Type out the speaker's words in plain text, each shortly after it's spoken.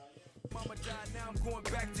I'm going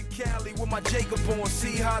back to Cali with my Jacob on.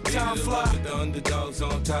 See how time fly. The underdogs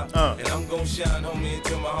on top. And I'm gonna shine, homie,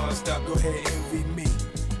 until my heart stop. Go ahead, envy me.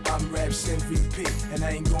 I'm Raps MVP, and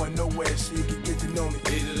I ain't going nowhere, so you can get to know me.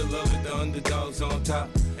 Leader the love with the underdogs on top.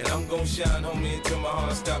 And I'm gonna shine, homie, until my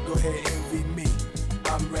heart stop. Go ahead, envy me.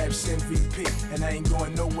 I'm Raps MVP, and I ain't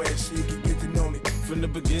going nowhere, so you can get to know me. From the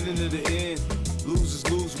beginning to the end, losers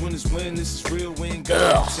lose, winners win. This is real, we ain't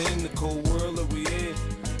got to pretend. The cold world that we in,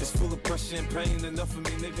 it's full of pressure and pain. Enough of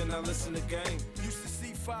me, nigga, now listen to game.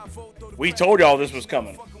 We told y'all this was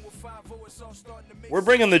coming. We're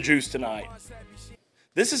bringing the juice tonight.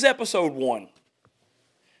 This is episode 1.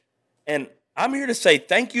 And I'm here to say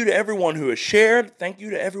thank you to everyone who has shared. Thank you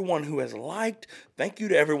to everyone who has liked. Thank you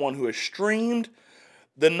to everyone who has streamed.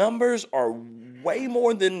 The numbers are way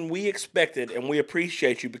more than we expected, and we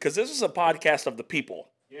appreciate you because this is a podcast of the people.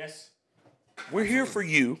 Yes. We're here for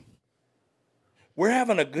you. We're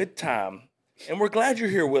having a good time, and we're glad you're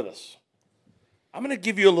here with us. I'm going to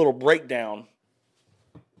give you a little breakdown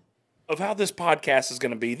of how this podcast is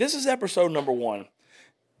going to be. This is episode number 1.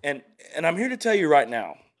 And I'm here to tell you right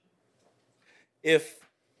now, if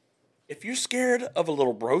you're scared of a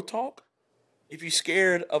little bro talk, if you're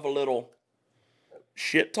scared of a little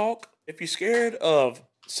shit talk, if you're scared of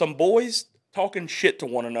some boys talking shit to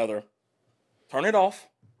one another, turn it off.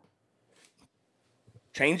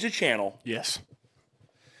 Change the channel. Yes.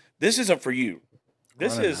 This isn't for you.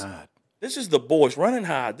 This is the boys. Run and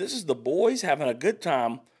hide. This is the boys having a good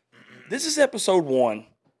time. This is episode 1.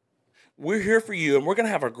 We're here for you, and we're gonna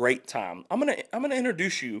have a great time. I'm gonna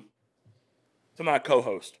introduce you to my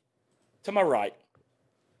co-host. To my right,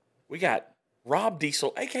 we got Rob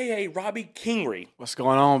Diesel, aka Robbie Kingery. What's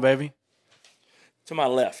going on, baby? To my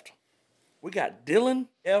left, we got Dylan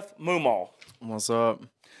F. Mumal. What's up?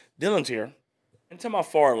 Dylan's here. And to my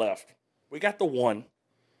far left, we got the one,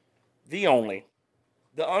 the only,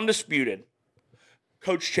 the undisputed,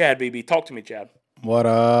 Coach Chad BB. Talk to me, Chad. What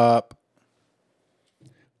up?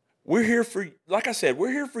 We're here for, like I said,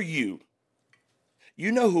 we're here for you.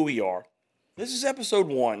 You know who we are. This is episode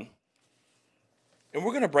 1. And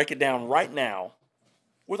we're going to break it down right now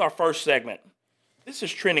with our first segment. This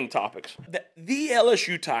is trending topics. The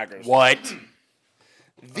LSU Tigers. What?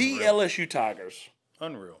 The LSU Tigers.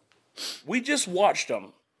 Unreal. We just watched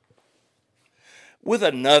them with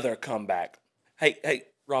another comeback. Hey,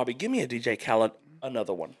 Robbie, give me a DJ Khaled,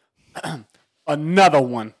 another one. Another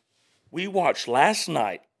one. We watched last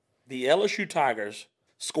night the LSU Tigers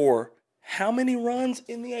score how many runs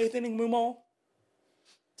in the 8th inning, Mumal?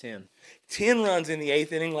 10. 10 runs in the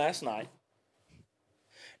 8th inning last night.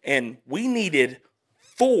 And we needed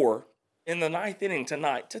 4 in the 9th inning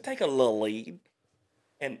tonight to take a little lead.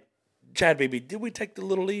 And Chad, baby, did we take the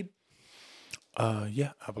little lead?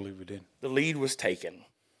 Yeah, I believe we did. The lead was taken.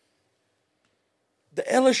 The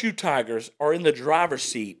LSU Tigers are in the driver's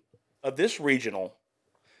seat of this regional,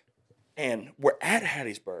 and we're at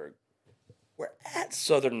Hattiesburg. We're at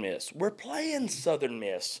Southern Miss. We're playing Southern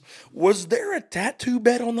Miss. Was there a tattoo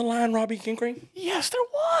bet on the line, Robbie Kingery? Yes, there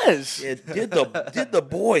was. Did the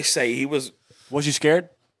boy say he was? Was you scared?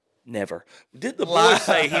 Never. Did the boy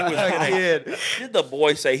say he was gonna? Did the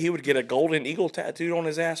boy say he would get a golden eagle tattooed on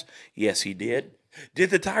his ass? Yes, he did.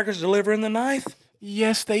 Did the Tigers deliver in the 9th?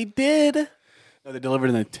 Yes, they did. No, they delivered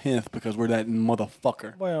in the 10th because we're that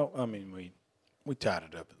motherfucker. Well, I mean, we tied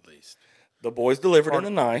it up at least. The boys delivered in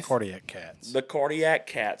the 9th. Cardiac Cats. The Cardiac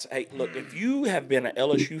Cats. Hey, look, if you have been an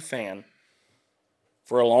LSU fan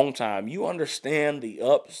for a long time, you understand the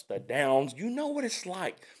ups, the downs. You know what it's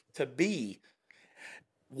like to be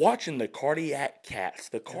watching the Cardiac Cats,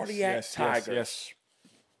 the Cardiac Tigers.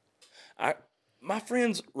 Yes. My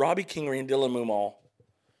friends Robbie Kingery and Dylan Mumal,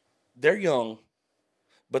 they're young,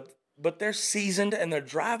 but they're seasoned and they're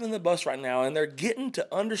driving the bus right now and they're getting to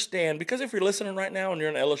understand, because if you're listening right now and you're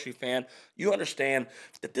an LSU fan, you understand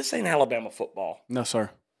that this ain't Alabama football. No, sir.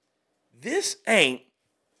 This ain't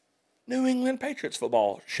New England Patriots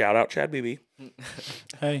football. Shout out Chad BB.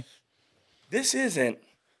 Hey. This isn't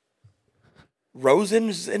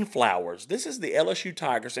roses and flowers. This is the LSU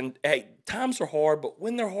Tigers. And, hey, times are hard, but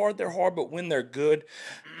when they're hard, they're hard. But when they're good,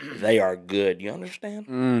 they are good. You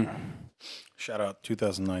understand? Shout out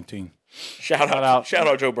 2019. Shout out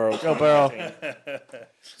Joe Burrow. Joe Burrow.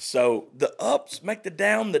 So the ups make the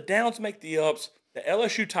downs make the ups. The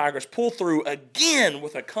LSU Tigers pull through again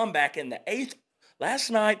with a comeback in the 8th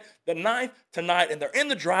last night, the 9th tonight, and they're in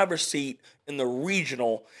the driver's seat in the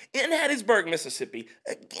regional in Hattiesburg, Mississippi,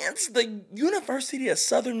 against the University of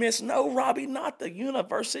Southern Miss. No, Robbie, not the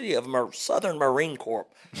University of Southern Marine Corps.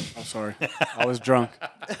 I'm sorry. I was drunk.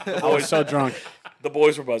 I was so drunk. The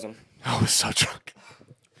boys were buzzing. I was so drunk.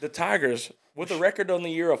 The Tigers, with a record on the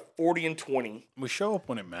year of 40-20, We show up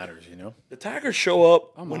when it matters, the Tigers show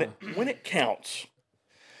up when it counts.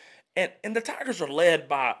 And the Tigers are led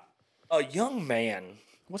by a young man.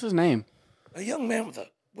 What's his name? A young man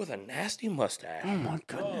with a nasty mustache. Oh my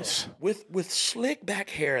goodness. With slick back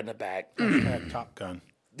hair in the back. Top Gun.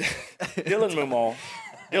 Dylan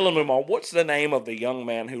Mumal, what's the name of the young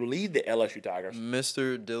man who lead the LSU Tigers?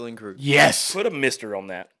 Mr. Dylan Cruz. Yes. Put a mister on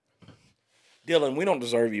that. Dylan, we don't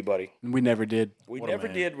deserve you, buddy. We never did. We What a never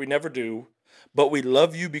man. did. We never do. But we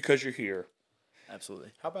love you because you're here.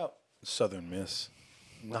 Absolutely. How about Southern Miss?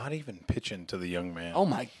 Not even pitching to the young man. Oh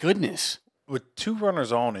my goodness. With 2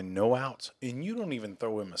 runners on and no outs, and you don't even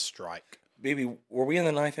throw him a strike. Baby, were we in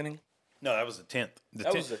the 9th inning? No, that was the 10th.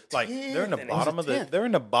 That was the Like they're in the 10th. bottom of the 10th. they're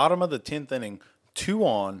in the bottom of the 10th inning, 2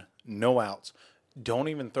 on, no outs. Don't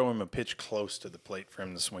even throw him a pitch close to the plate for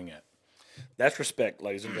him to swing at. That's respect,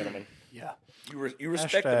 ladies and gentlemen. Yeah. You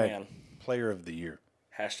respect the man. Player of the year.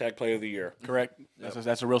 Hashtag player of the year. Correct.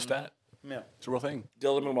 That's a real stat. Yeah. It's a real thing.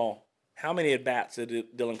 Dylan Mumal, how many at-bats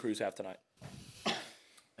did Dylan Cruz have tonight?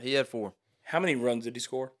 He had 4. How many runs did he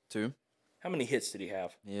score? 2. How many hits did he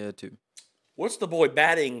have? He had 2. What's the boy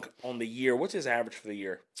batting on the year? What's his average for the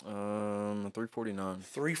year? 349.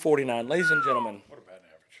 349. Ladies and gentlemen, What a bad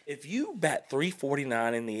average. if you bat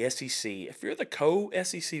 349 in the SEC, if you're the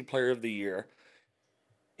co-SEC player of the year,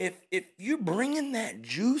 if you bring in that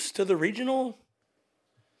juice to the regional,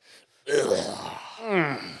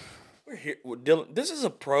 we're here. Dylan, this is a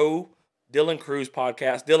pro Dylan Cruz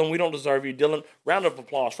podcast. Dylan, we don't deserve you. Dylan, round of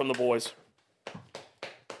applause from the boys.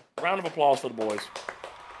 Round of applause for the boys.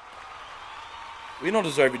 We don't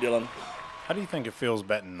deserve you, Dylan. How do you think it feels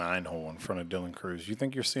batting 9-hole in front of Dylan Cruz? You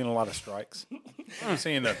think you're seeing a lot of strikes? I'm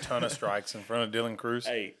seeing a ton of strikes in front of Dylan Cruz.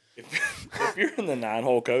 Hey, if you're in the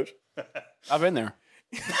 9-hole, coach, I've been there.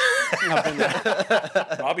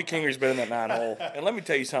 Bobby Kingery's been in that 9-hole. And let me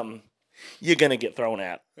tell you something. You're going to get thrown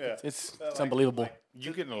at. It's unbelievable.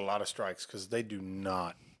 You're getting a lot of strikes because they do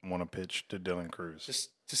not want to pitch to Dylan Cruz. Just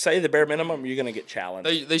to say the bare minimum, you're going to get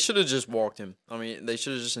challenged. They should have just walked him. I mean, they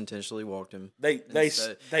should have just intentionally walked him. They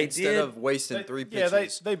instead did. of wasting 3 pitches. Yeah,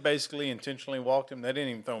 they basically intentionally walked him. They didn't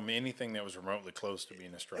even throw him anything that was remotely close to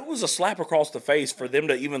being a strike. It was a slap across the face for them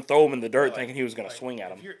to even throw him in the dirt thinking he was going to swing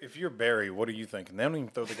at him. If you're Barry, what are you thinking? They don't even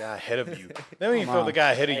throw the guy ahead of you. They don't even throw the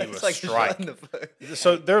guy ahead of you It's a like strike. shutting the fuck-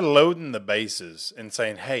 So they're loading the bases and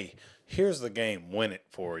saying, "Hey, here's the game. Win it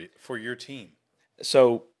for your team."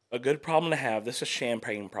 So a good problem to have. This is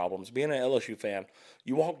champagne problems. Being an LSU fan,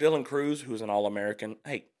 you walk Dylan Cruz, who's an All-American.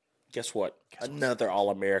 Hey, guess what? Another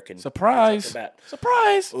All-American. Surprise. Off the bat.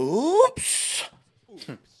 Surprise. Oops.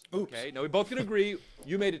 Okay, now we both can agree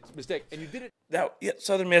you made a mistake, and you did it. Now, yeah,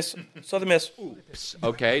 Southern Miss. Southern Miss.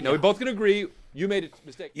 Okay, now we both can agree you made a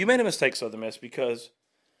mistake. You made a mistake, Southern Miss, because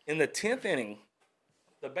in the 10th inning,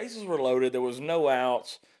 the bases were loaded. There was no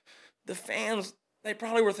outs. The fans, they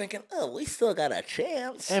probably were thinking, oh, we still got a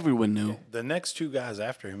chance. Everyone knew. The next 2 guys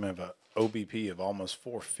after him have a OBP of almost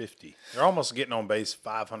 450. They're almost getting on base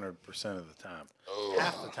 500% of the time.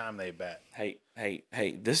 Half the time they bat. Hey,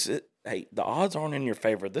 the odds aren't in your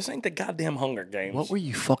favor. This ain't the goddamn Hunger Games. What were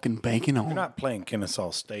you fucking banking on? You're not playing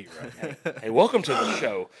Kennesaw State right now. Hey, welcome to the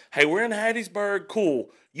show. Hey, we're in Hattiesburg. Cool.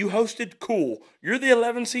 You hosted. Cool. You're the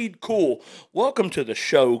 11 seed. Cool. Welcome to the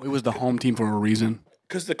show. It was the home team for a reason.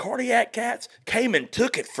 Because the Cardiac Cats came and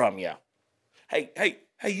took it from you. Hey,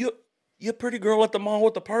 you pretty girl at the mall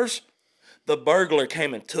with the purse? The burglar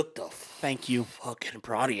came and took the Thank you. fucking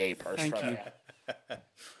Prodier purse Thank from you. you.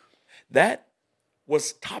 That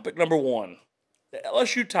was topic number 1. The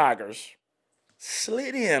LSU Tigers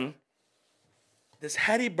slid in this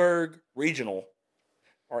Hattiesburg Regional,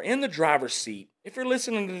 are in the driver's seat. If you're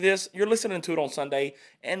listening to this, you're listening to it on Sunday,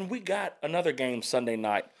 and we got another game Sunday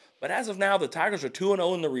night. But as of now, the Tigers are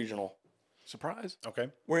 2-0 in the regional. Surprise. Okay.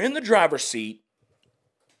 We're in the driver's seat,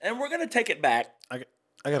 and we're going to take it back.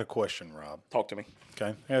 I got a question, Rob. Talk to me.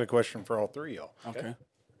 Okay. I got a question for all 3 of y'all. Okay.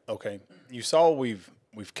 Okay. You saw we've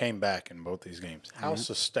came back in both these games. How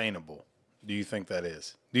sustainable do you think that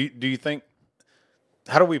is? Do you think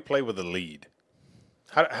how do we play with a lead?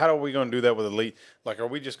 How are we going to do that with a lead? Like, are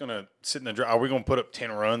we just going to sit in the are we going to put up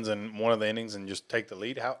 10 runs in one of the innings and just take the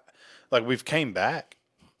lead? How? Like, we've came back.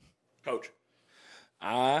 Coach,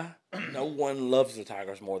 no one loves the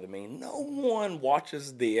Tigers more than me. No one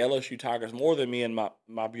watches the LSU Tigers more than me and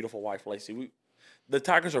my beautiful wife, Lacey. The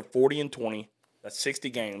Tigers are 40-20. That's 60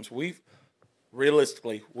 games.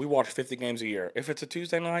 Realistically, we watch 50 games a year. If it's a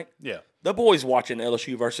Tuesday night, Yeah. the boys watching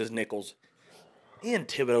LSU versus Nichols in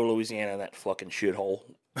Thibodaux, Louisiana, that fucking shithole.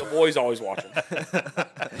 The boys always watching.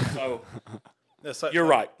 So That's like, You're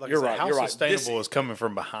right. Like You're I said, right. How You're right. sustainable is coming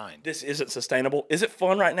from behind? This isn't sustainable. Is it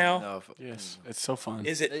fun right now? No, Yes, it's so fun.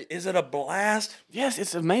 Is it a blast? Yes,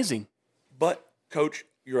 it's amazing. But Coach,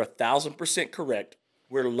 you're 1,000% correct.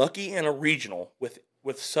 We're lucky in a regional with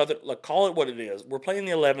Southern. Like, call it what it is. We're playing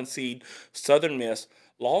the 11 seed, Southern Miss,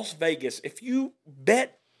 Las Vegas. If you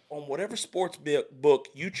bet on whatever sports book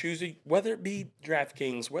you choose, whether it be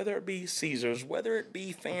DraftKings, whether it be Caesars, whether it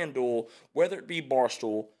be FanDuel, whether it be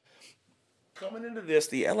Barstool, coming into this,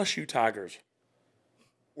 the LSU Tigers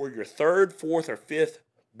were your third, fourth, or fifth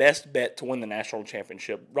best bet to win the national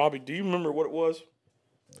championship. Robbie, do you remember what it was?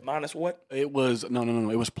 Minus what? It was no.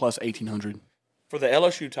 It was plus 1,800. For the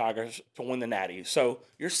LSU Tigers to win the Natty. So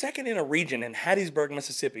you're second in a region in Hattiesburg,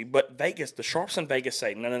 Mississippi, but Vegas, the sharps in Vegas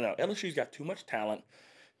say, no. LSU's got too much talent.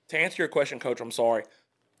 To answer your question, Coach, I'm sorry.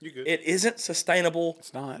 You good? It isn't sustainable.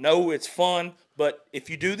 It's not. No, it's fun, but if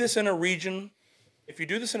you do this in a region, if you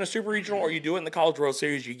do this in a super regional or you do it in the College World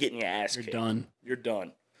Series, you're getting your ass kicked. Done. You're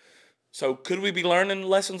done. So could we be learning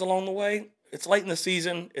lessons along the way? It's late in the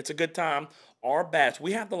season. It's a good time. Our bats,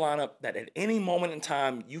 we have the lineup that at any moment in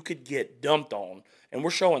time you could get dumped on, and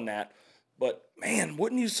we're showing that. But, man,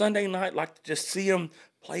 wouldn't you Sunday night like to just see them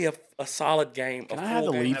play a solid game? Can I have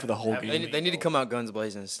the lead for the whole game? They need to come out guns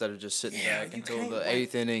blazing instead of just sitting back you until can't the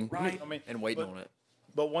wait. 8th inning Right. I mean, and waiting on it.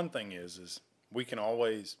 But one thing is we can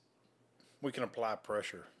apply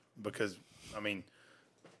pressure because, I mean,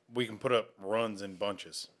 we can put up runs in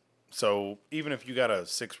bunches. So even if you got a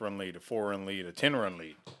 6-run lead, a 4-run lead, a 10-run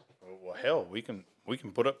lead, well, hell, we can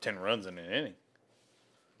put up 10 runs in an inning.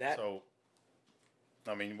 So,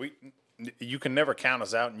 I mean, you can never count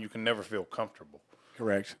us out, and you can never feel comfortable.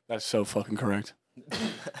 Correct. That's so fucking correct.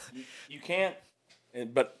 You can't,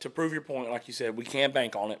 but to prove your point, like you said, we can't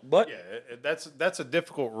bank on it. But Yeah, that's a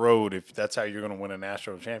difficult road if that's how you're going to win a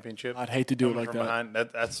national championship. I'd hate to do it Coming like from that.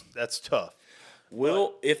 behind, that's tough.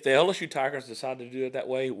 if the LSU Tigers decide to do it that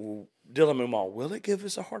way, Dylan Mumal, will it give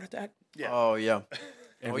us a heart attack? Oh, yeah.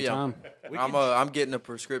 Every yeah. time. I'm getting a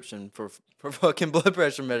prescription for fucking blood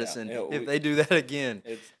pressure medicine if they do that again.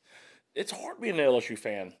 It's hard being an LSU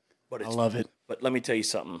fan, but I it's love it. But let me tell you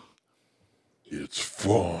something. It's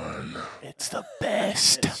fun. It's the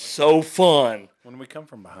best. So fun. When we come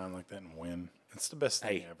from behind like that and win, it's the best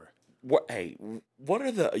thing ever. What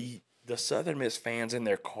are the Southern Miss fans in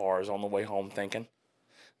their cars on the way home thinking?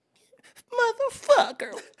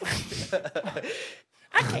 Motherfucker.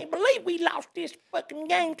 I can't believe we lost this fucking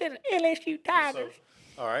game to the LSU Tigers.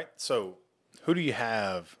 All right, so who do you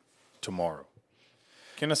have tomorrow?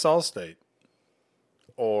 Kennesaw State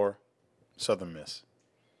or Southern Miss?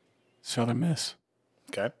 Southern Miss.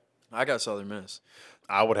 Okay. I got Southern Miss.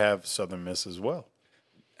 I would have Southern Miss as well.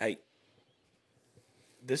 Hey,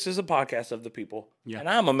 this is a podcast of the people, Yeah. and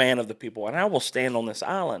I'm a man of the people, and I will stand on this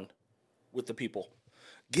island with the people.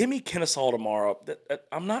 Give me Kennesaw tomorrow.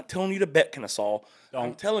 I'm not telling you to bet Kennesaw.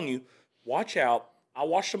 I'm telling you, watch out. I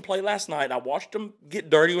watched them play last night. I watched them get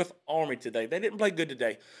dirty with Army today. They didn't play good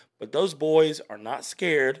today, but those boys are not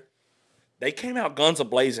scared. They came out guns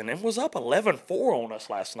a-blazing and was up 11-4 on us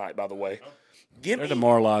last night, by the way. They're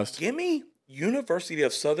demoralized. Give me University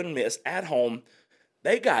of Southern Miss at home.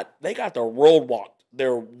 They got their world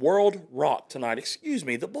rocked tonight. Excuse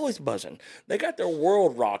me, the boys buzzing. They got their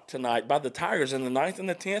world rocked tonight by the Tigers in the 9th and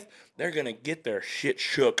the 10th. They're gonna get their shit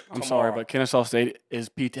shook. I'm sorry, but Kennesaw State has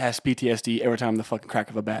PTSD every time the fucking crack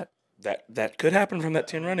of a bat. that could happen from that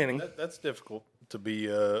 10-run inning. That's difficult to be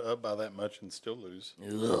up by that much and still lose.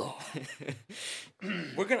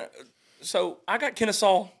 So I got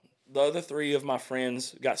Kennesaw. The other 3 of my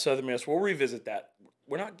friends got Southern Miss. We'll revisit that.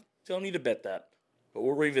 We're not telling you to bet that, but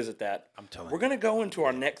we'll revisit that. I'm telling We're gonna go into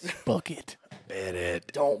our next. Bucket. Bet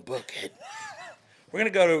it. Don't book it. We're gonna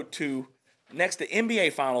go to next the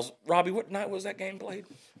NBA Finals. Robbie, what night was that game played?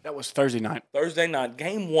 That was Thursday night. Thursday night.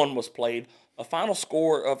 Game 1 was played. A final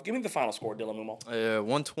score of. Give me the final score, Dylan Mumal.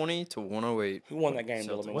 120 to 108. Who won that game,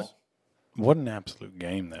 Dylan Mumal? What an absolute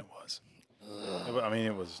game that was. I mean,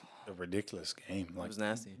 it was a ridiculous game. Like, It was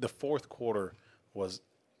nasty. the fourth quarter was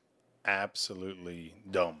absolutely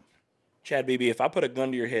dumb. Chad Beebe, if I put a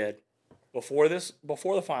gun to your head before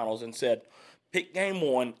the finals and said, pick game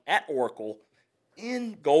 1 at Oracle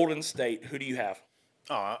in Golden State, who do you have?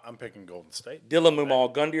 Oh, I'm picking Golden State. Dylan Mumal,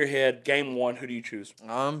 gun to your head, game 1, who do you choose?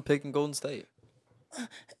 I'm picking Golden State.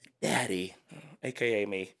 Daddy, a.k.a.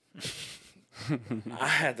 me. I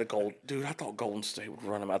had the gold. Dude, I thought Golden State would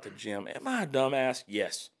run him out the gym. Am I a dumbass?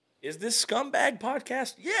 Yes. Is this scumbag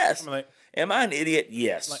podcast? Yes. I mean, like, Am I an idiot?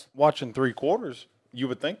 Yes. like watching 3 quarters, you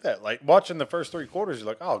would think that. Like watching the first 3 quarters, you're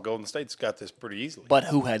like, oh, Golden State's got this pretty easily. But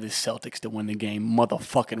who had the Celtics to win the game?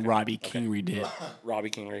 Motherfucking Robbie Kingery did.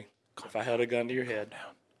 Robbie Kingery. If I held a gun to your head.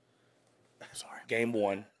 Sorry. Game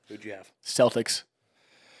 1, who'd you have? Celtics.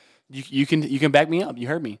 You can back me up. You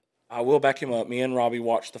heard me. I will back him up. Me and Robbie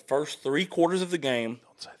watched the first 3 quarters of the game.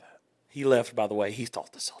 Don't say that. He left, by the way. He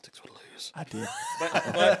thought the Celtics would lose. I did.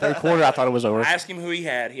 But Third quarter, I thought it was over. I asked him who he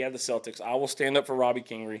had. He had the Celtics. I will stand up for Robbie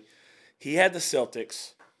Kingery. He had the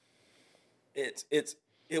Celtics.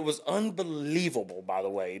 It was unbelievable, by the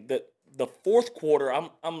way, that the fourth quarter. I'm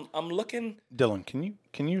looking. Dylan,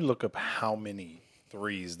 can you look up how many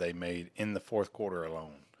threes they made in the fourth quarter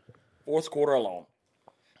alone? Fourth quarter alone.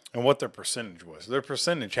 And what their percentage was. Their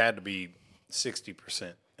percentage had to be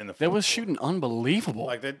 60% in the fourth They was quarter. shooting unbelievable.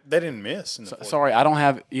 Like they didn't miss in the fourth Sorry, I don't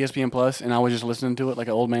have ESPN Plus, and I was just listening to it like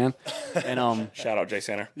an old man. And Shout out Jay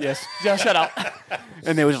Center. yes, yeah, shut up.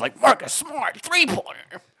 And they was just like Marcus Smart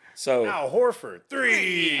 3-pointer. So Al Horford,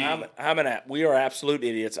 3. we are absolute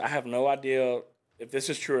idiots. I have no idea if this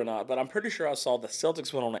is true or not, but I'm pretty sure I saw the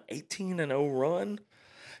Celtics went on an 18-0 run.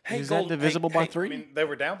 Hey, Is that divisible by 3? I mean, they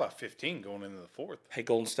were down by 15 going into the fourth. Hey,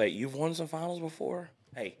 Golden State, you've won some finals before.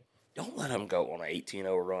 Hey, don't let them go on an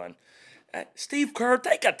 18-0 run. Steve Kerr,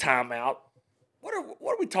 take a timeout. What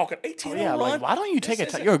are we talking? 18-0 yeah, run? like why don't you take a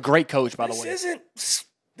time? You're a great coach, by the way.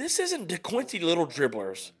 This isn't DeQuincy little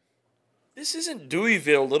dribblers. This isn't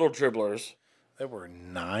Deweyville little dribblers. They were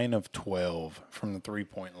 9 of 12 from the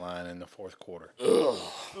 3-point line in the fourth quarter. Ugh.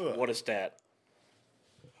 What a stat.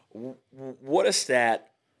 What a stat.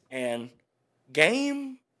 And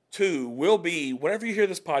game 2 will be, whenever you hear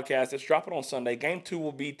this podcast, it's dropping on Sunday. Game 2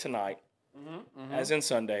 will be tonight, as in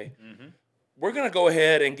Sunday. Mm-hmm. We're going to go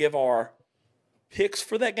ahead and give our picks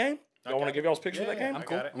for that game. Y'all want to give y'all's picks for that game? I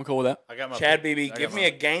got it. I'm cool with that. I got my Chad pick. Beebe, I give got me my-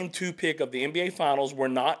 a game 2 pick of the NBA Finals. We're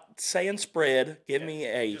not saying spread. Give me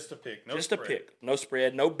a just a pick. No just a spread. pick. No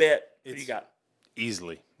spread. No bet. Who you got?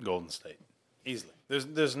 Easily Golden State. Easily.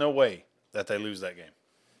 There's no way that they lose that game.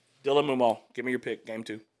 Dylan Mumal, give me your pick. Game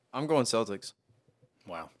 2. I'm going Celtics.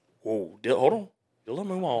 Wow. Whoa, hold on. Dylan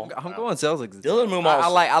Mumal. I'm going Celtics. Dylan Mumal. I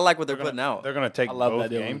like what they're putting out. They're going to take love both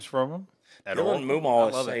that, Dylan. games from them. At Dylan all. Mumal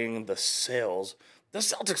is love it. saying the Cells. The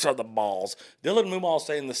Celtics are the balls. Dylan Mumal is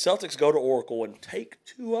saying the Celtics go to Oracle and take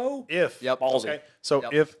 2-0. If Yep. Ballsy. okay, so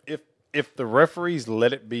Yep. if the referees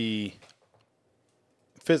let it be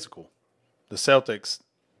physical, the Celtics,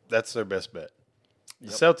 that's their best bet.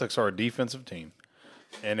 The Celtics are a defensive team,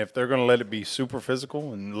 and if they're going to let it be super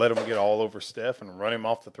physical and let them get all over Steph and run him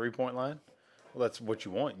off the 3-point line, well, that's what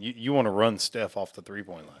you want. You want to run Steph off the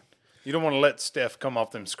 3-point line. You don't want to let Steph come off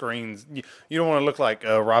them screens. You don't want to look like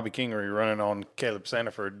Robbie Kingery running on Caleb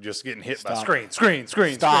Sanford, just getting hit by screen.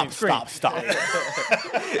 Stop.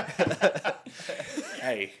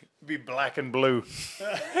 Hey, Be black and blue.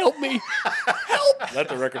 Help me. let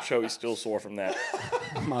the record show he's still sore from that.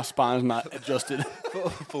 My spine's not adjusted.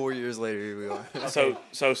 4 years later, here we are.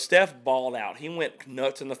 So Steph balled out. He went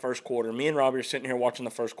nuts in the first quarter. Me and Robbie are sitting here watching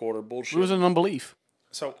the first quarter. Bullshit. It was an unbelief.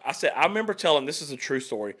 So I remember telling this is a true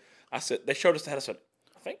story. I said they showed us that. I said,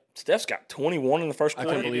 I think Steph's got 21 in the first I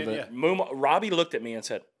quarter. couldn't believe it. Robbie looked at me and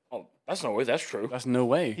said, "Oh, that's no way. That's true." That's no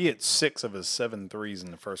way. he hit 6 of his 7 threes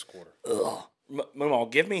in the first quarter. Mumal,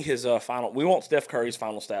 give me his final. We want Steph Curry's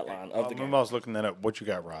final stat line of the game. I was looking that up. What you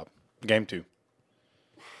got, Rob? Game 2.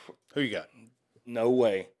 Who you got? No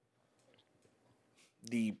way.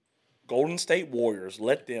 The Golden State Warriors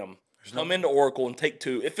let them come into Oracle and take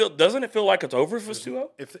 2. Doesn't it feel like it's over if it's 2-0?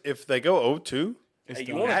 If they go 0-2, Hey,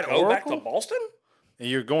 you want to go back to Boston? and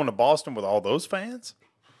you're going to Boston with all those fans?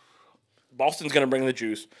 Boston's going to bring the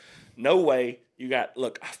juice. No way.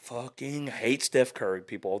 Look, I fucking hate Steph Curry,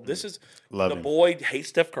 people. This is, Love the him. boy hates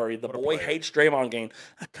Steph Curry. The boy hates Draymond Green.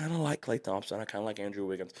 I kind of like Klay Thompson. I kind of like Andrew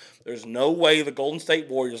Wiggins. There's no way the Golden State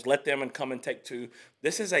Warriors let them and come and take 2.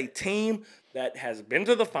 This is a team that has been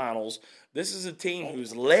to the finals. This is a team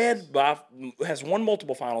who's has won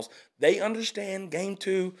multiple finals. They understand game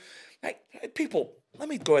 2. Hey, people, let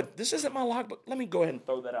me go ahead. This isn't my lock, but let me go ahead and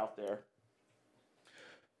throw that out there.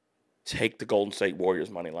 Take the Golden State Warriors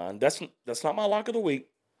money line. That's not my lock of the week.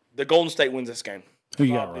 The Golden State wins this game. Who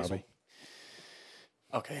you got, Rob Diesel. Robbie?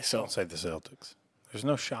 Okay, so Don't say the Celtics. There's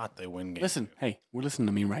no shot they win games. listen. Hey, we're listening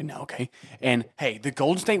to me right now, okay? And hey, the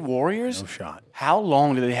Golden State Warriors. No shot. How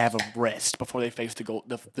long do they have a rest before they face the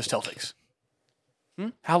Celtics?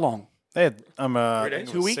 How long? They had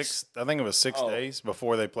 2 weeks? I think it was 6 days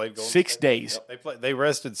before they played Golden 6 State. days. They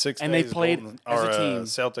rested 6 And they days. played as a team.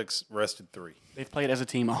 Celtics rested 3. They've played as a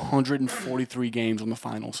team 143 games on the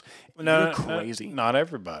finals. You're crazy. Not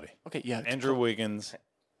everybody. Okay, yeah. Andrew Wiggins,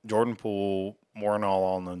 Jordan Poole, more and all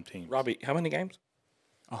on them teams. Robbie, how many games?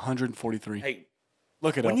 143. Hey,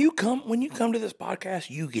 Look it up. when you come to this podcast,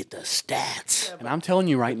 you get the stats. And I'm telling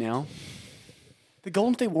you right now, The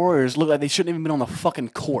Golden State Warriors look like they shouldn't even been on the fucking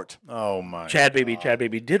court. Oh my! Chad Beebe.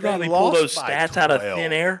 Did They Robbie pull lost those by stats out of 12.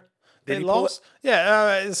 thin air? Did They he pull lost.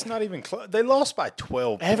 Yeah, it's not even close. They lost by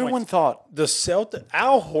 12. Everyone points. thought The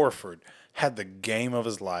Al Horford had the game of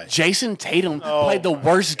his life. Jason Tatum played the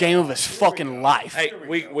worst game of his fucking life. Hey,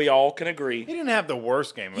 we all can agree. He didn't have the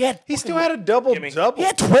worst game. He had He still had a double double. He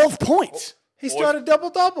had 12 points. He still had a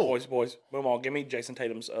double double. Boys, boom all. Give me Jason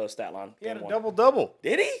Tatum's stat line. He had a Game one. double double.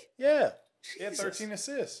 Did he? Yeah, he had 13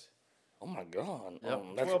 assists. Oh my God.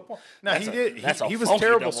 12 points. Now that's he a- did. that's a He was funky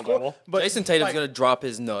terrible double-double. score. But Jason Tatum's like, gonna drop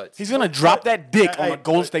his nuts. He's going to drop that dick on Hey, the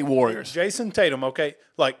Golden but State Warriors. Jason Tatum, okay.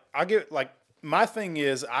 Like I get like my thing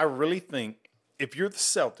is I really think if you're the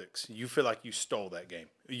Celtics, you feel like you stole that game.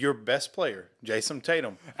 Your best player, Jason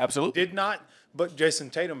Tatum, Absolutely. did not. But Jason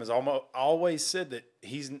Tatum has always said that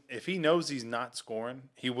if he knows he's not scoring,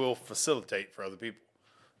 he will facilitate for other people.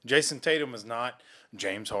 Jason Tatum is not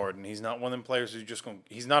James Harden. He's not one of them players who's just going.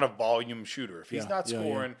 He's not a volume shooter. If he's not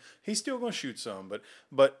scoring, he's still going to shoot some.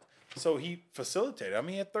 But so he facilitated. I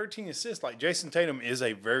mean, he had 13 assists. Like Jason Tatum is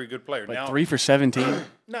a very good player. Like now, 3 for 17.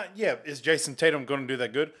 is Jason Tatum going to do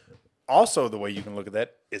that good? Also, the way you can look at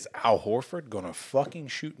that is Al Horford going to fucking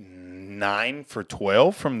shoot 9 for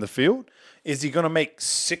 12 from the field? Is he going to make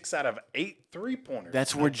 6 out of 8 3-pointers?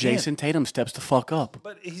 That's where Again. Jason Tatum steps the fuck up.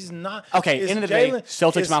 But he's not. Okay, end of the day,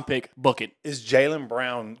 Celtics my pick. Book it. Is Jaylen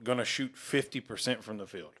Brown going to shoot 50% from the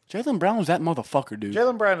field? Jaylen Brown was that motherfucker, dude.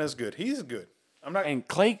 Jaylen Brown is good. He's good. I'm not. And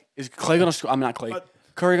Clay going to score? I'm not Clay.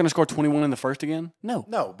 Curry going to score 21 in the first again? No.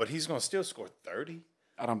 No, but he's going to still score 30.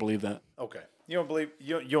 I don't believe that. Okay. You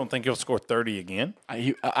don't think he'll score 30 again?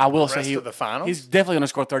 I will say Rest of the finals? he's definitely going to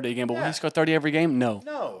score 30 again, but will he score 30 every game? No.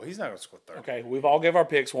 No, he's not going to score 30. Okay, we've all gave our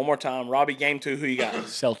picks one more time. Robbie, game 2, who you got?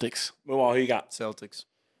 Celtics. Move on, who you got? Celtics.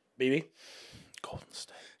 BB? Golden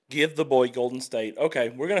State. Give the boy Golden State. Okay,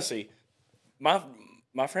 we're going to see.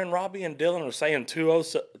 My friend Robbie and Dylan are saying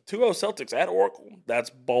 2-0 Celtics at Oracle. That's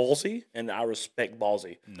ballsy, and I respect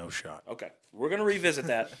ballsy. No shot. Okay, we're going to revisit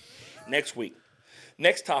that next week.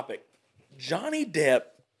 Next topic. Johnny Depp.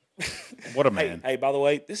 What a man. Hey, by the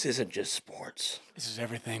way, this isn't just sports. This is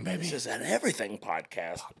everything, baby. This is an everything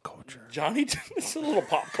podcast. Pop culture. Johnny, it's a little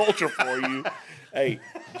pop culture for you. Hey,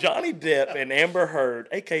 Johnny Depp and Amber Heard,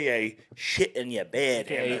 a.k.a. shit in your bed,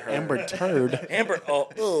 Amber Heard. Amber Turd. Amber,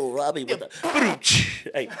 oh, Robbie with the,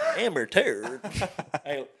 hey, Amber Turd.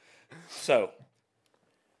 Hey, so,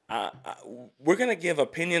 we're gonna give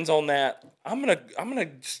opinions on that. I'm gonna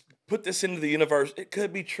just put this into the universe. It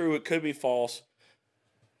could be true. It could be false.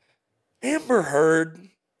 Amber Heard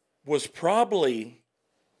was probably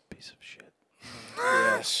Piece of shit.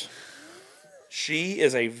 yes. She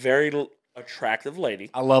is a very attractive lady.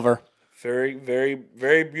 I love her. Very, very,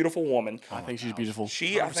 very beautiful woman. I think she's beautiful.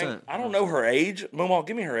 I don't know her age. Momo,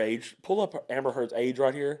 give me her age. Pull up Amber Heard's age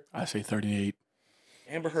right here. I say 38.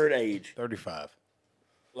 Amber Heard age. 35.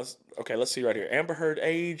 Let's see right here. Amber Heard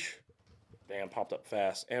age. Damn, popped up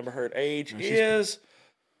fast. Amber Heard age she's- is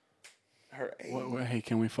her age. Hey,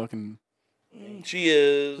 can we fucking... She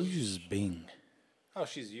is. Who's Bing? Oh,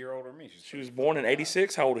 she's a year older than me. She was born in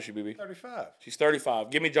 '86. How old is she, BB? 35. She's 35.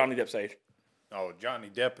 Give me Johnny Depp's age. Oh, Johnny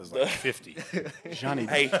Depp is like 50. Johnny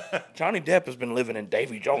Hey, Johnny Depp has been living in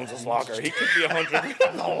Davy Jones's locker. He could be 100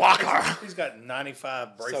 in the locker. He's got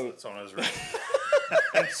 95 bracelets on his wrist.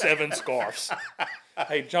 And 7 scarves.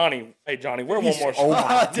 Hey Johnny, wear one more. Oh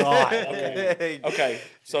my God. Okay,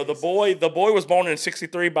 so the boy was born in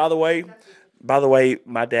 '63. By the way,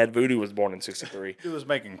 my dad Voodoo was born in '63. He was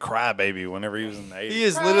making Crybaby whenever he was in the 80s. He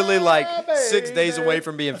is literally like 6 days away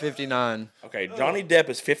from being 59. Okay, Johnny Depp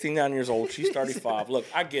is 59 years old. She's 35. Look,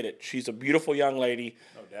 I get it. She's a beautiful young lady.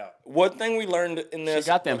 No doubt. One thing we learned in She this,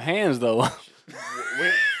 got them hands, though.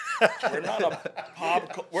 we're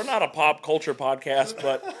not a pop culture podcast,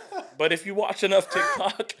 but if you watch enough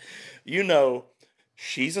TikTok, you know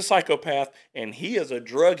she's a psychopath and he is a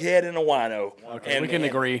drug head and a wino. Okay, and, we can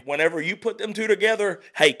agree. Whenever you put them two together,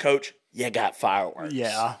 hey coach, you got fireworks.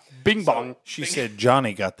 Yeah. Bing bong. She said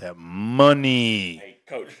Johnny got that money. Hey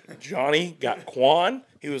coach, Johnny got Quan.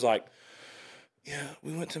 He was like, yeah,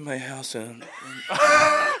 we went to my house and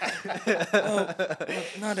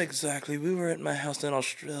not exactly. We were at my house in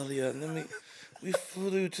Australia and then we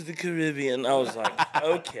flew to the Caribbean. I was like,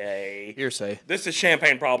 okay. Hearsay. This is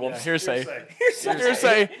champagne problems. Hearsay.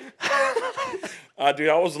 Hearsay. Dude,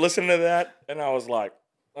 I was listening to that and I was like,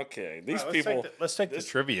 okay, these people. Let's take the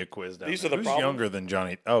trivia quiz down. these there. are the Who's problems. younger than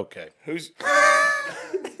Johnny? Okay. Who's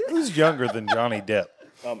Who's younger than Johnny Depp?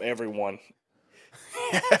 everyone?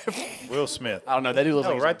 Will Smith. I don't know. That dude looks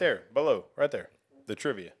No, like right there. Below. Right there. The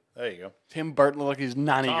trivia. There you go. Tim Burton looked like he's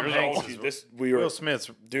 90 Tom years Hanks old. is- We were, Will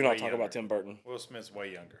Smith's do not way talk younger. about Tim Burton. Will Smith's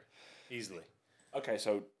way younger, easily. Okay,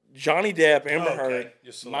 so Johnny Depp, Amber Okay, Heard.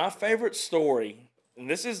 just My selected. favorite story, and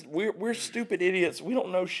this is we're stupid idiots. We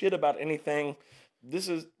don't know shit about anything. This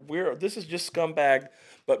is just scumbag.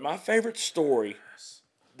 But my favorite story.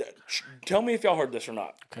 Tell me if y'all heard this or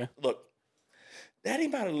not. Okay. Look, Daddy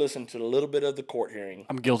might have listened to a little bit of the court hearing.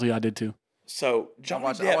 I'm guilty. I did too. So Johnny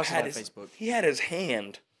watched it Depp on had Facebook. he had his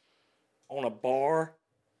hand on a bar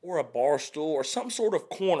or a bar stool or some sort of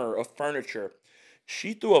corner of furniture.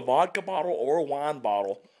 She threw a vodka bottle or a wine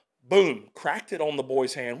bottle. Boom, cracked it on the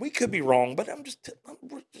boy's hand. We could be wrong, but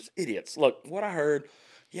we're just idiots. Look, what I heard,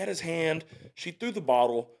 he had his hand. She threw the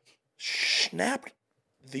bottle, snapped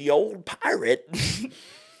the old pirate,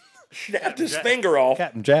 snapped his finger off.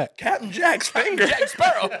 Captain Jack. Captain Jack's finger. Jack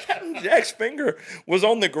Sparrow. Captain Jack's finger was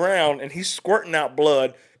on the ground, and he's squirting out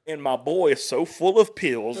blood. And my boy is so full of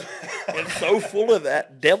pills and so full of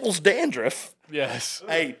that devil's dandruff. Yes.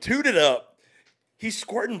 Hey, toot it up. He's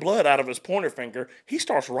squirting blood out of his pointer finger. He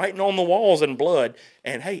starts writing on the walls in blood.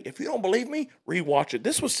 And hey, if you don't believe me, rewatch it.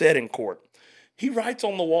 This was said in court. He writes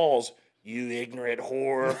on the walls, "You ignorant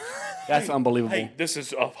whore." That's unbelievable. Hey, this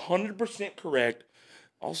is 100% correct.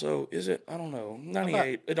 Also, is it? I don't know.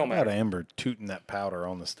 98. It don't How about matter. Amber tooting that powder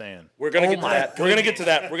on the stand? We're gonna get to that. We're gonna get to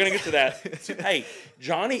that. We're gonna get to that. Hey,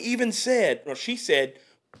 Johnny even said, or she said,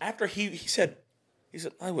 after he said,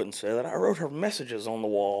 I wouldn't say that. I wrote her messages on the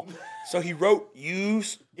wall. So he wrote, "You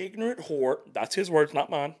ignorant whore." That's his words, not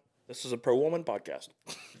mine. This is a pro-woman podcast.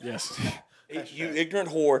 Yes. You ignorant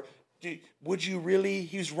whore. Would you really?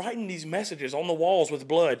 He was writing these messages on the walls with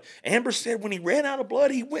blood. Amber said when he ran out of blood,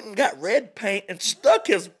 he went and got red paint and stuck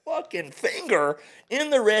his fucking finger in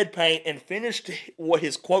the red paint and finished what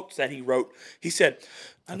his quotes that he wrote. He said,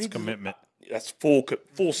 "I That's need commitment. That's full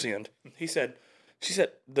send." She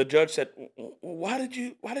said, the judge said, why did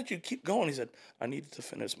you keep going? He said, "I needed to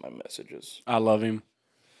finish my messages." I love him.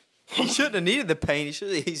 He shouldn't have needed the pain.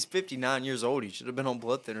 He's 59 years old. He should have been on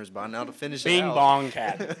blood thinners by now to finish it Bing out. bong.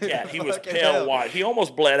 Cat. He was Fucking pale hell. white. He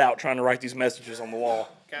almost bled out trying to write these messages on the wall.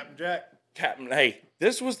 Captain Jack. Captain, hey,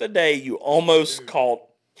 this was the day you almost caught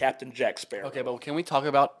Captain Jack Sparrow. Okay, but can we talk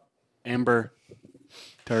about Amber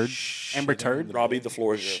Turd? Amber Turd? Robbie, the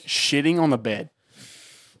floor is yours. Shitting on the bed.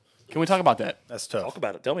 Can we talk about that? That's tough. Talk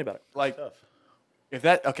about it. Tell me about it. Like,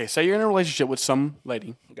 say you're in a relationship with some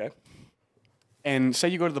lady, Okay. and say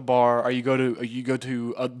you go to the bar or you go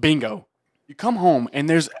to a bingo. You come home and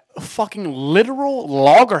there's a fucking literal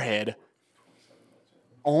loggerhead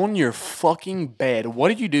on your fucking bed. What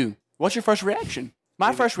did you do? What's your first reaction?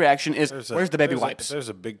 My first reaction is, where's the baby wipes? There's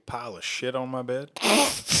a big pile of shit on my bed.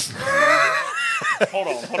 Hold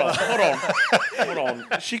on.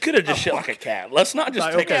 She could have just shit like a cat. Let's not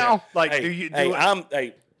just take okay. it. Like, hey, do you- do hey,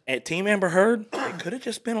 it- at Team Amber Heard, it could have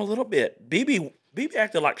just been a little bit. BB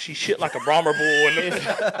acted like she shit like a Brahma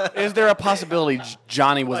bull. Is there a possibility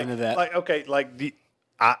Johnny was into that?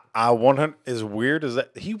 I 100 as weird as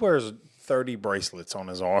that. He wears 30 bracelets on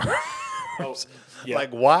his arm. yeah. Like,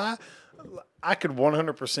 why? I could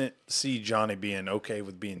 100% see Johnny being okay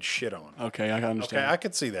with being shit on. Okay, I can understand. Okay, I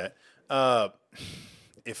could see that.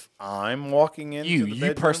 If I'm walking into the you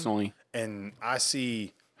bedroom personally. and I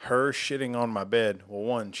see her shitting on my bed, well,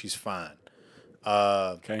 one, she's fine.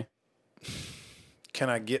 Okay. Can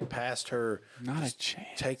I get past her Not a chance.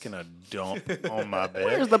 taking a dump on my bed?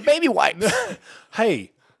 Where's the baby wipes?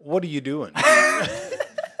 Hey, what are you doing?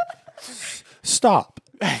 Stop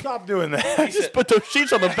doing that. Just put those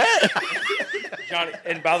sheets on the bed. Johnny,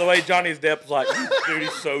 and by the way, Johnny Depp was like, dude,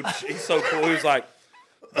 he's so cool. He was like,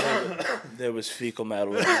 there was fecal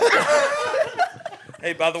matter.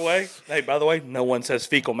 Hey, by the way, no one says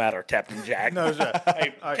fecal matter, Captain Jack. No,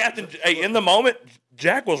 Hey, in the moment,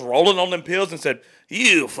 Jack was rolling on them pills and said,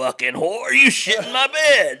 "You fucking whore, you shit in my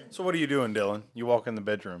bed." So what are you doing, Dylan? You walk in the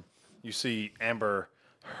bedroom. You see Amber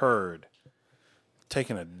Heard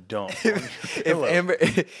taking a dump.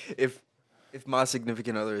 If my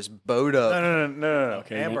significant other is bowed up, No.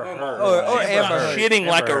 Okay, Amber man. Heard. or Amber Heard. Shitting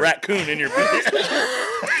like Amber a Heard. raccoon in your bed.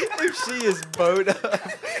 If she is bowed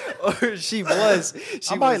up, or she was,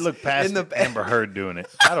 I might was look past in the Amber Heard doing it.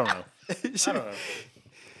 I don't know.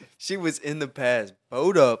 She was in the past,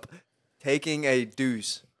 bowed up, taking a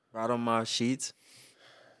deuce right on my sheets.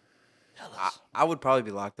 I would probably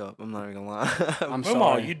be locked up. I'm not even gonna lie. I'm Come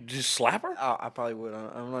sorry. on, you just slap her? I probably would.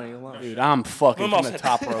 I'm not even gonna lie. Dude, I'm fucking Mama from the said,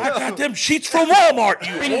 top I rope. got them sheets from Walmart,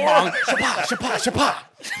 you Bing whore. bong. Shapa.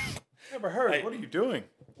 Amber Heard, what are you doing?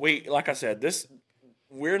 Like I said,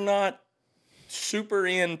 we're not super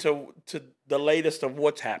into the latest of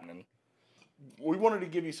what's happening. we wanted to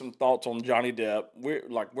give you some thoughts on Johnny Depp.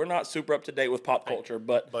 We're not super up to date with pop culture,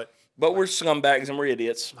 but we're scumbags and we're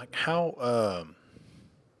idiots. Like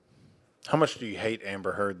how much do you hate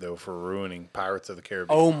Amber Heard though for ruining Pirates of the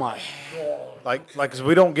Caribbean? Oh my! Like 'cause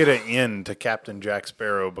we don't get an end to Captain Jack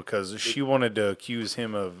Sparrow because she wanted to accuse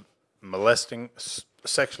him of molesting,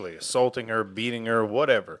 sexually assaulting her, beating her,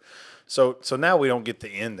 whatever. So now we don't get the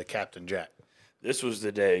end to Captain Jack. This was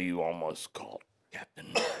the day you almost called Captain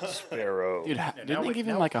Sparrow. Dude, didn't they give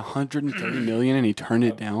him like 130 million and he turned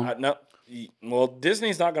it down? No. Well,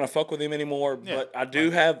 Disney's not going to fuck with him anymore, but I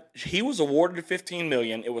do have. He was awarded $15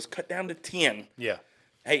 million. It was cut down to 10. Yeah.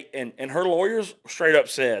 Hey, and her lawyers straight up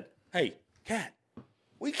said, "Hey, Kat,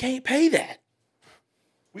 we can't pay that.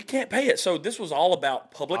 We can't pay it." So this was all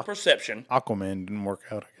about public perception. Aquaman didn't work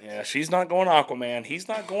out. I guess. Yeah, she's not going to Aquaman. He's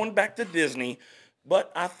not going back to Disney. But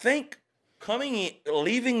I think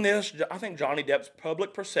leaving this, I think Johnny Depp's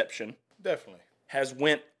public perception Definitely. has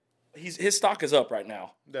went. His stock is up right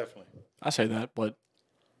now. Definitely. I say that, but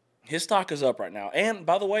His stock is up right now. And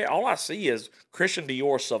by the way, all I see is Christian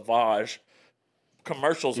Dior Sauvage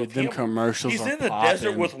commercials dude, of them him. commercials He's are in the popping.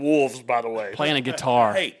 desert with wolves, by the way. Playing a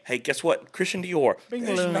guitar. Hey, guess what? Christian Dior. Bing,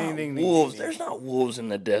 There's ding, not ding, ding, wolves. ding. There's not wolves in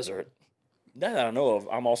the desert. That I know of.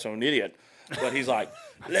 I'm also an idiot. But he's like,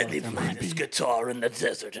 let me play this guitar in the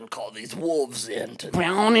desert and call these wolves in to. But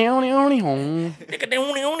Johnny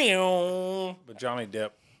Depp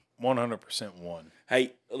 100% won.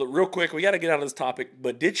 Hey, look, real quick, we got to get out of this topic.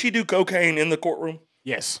 But did she do cocaine in the courtroom?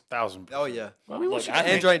 Yes. 1,000%. Oh yeah. Look,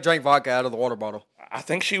 And drank vodka out of the water bottle. I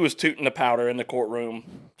think she was tooting the powder in the courtroom.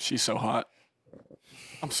 She's so hot.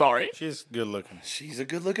 I'm sorry. She's good looking. She's a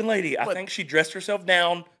good-looking lady. I think she dressed herself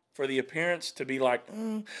down for the appearance to be like,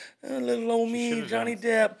 little old me, should've Johnny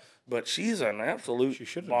Depp. But she's an absolute She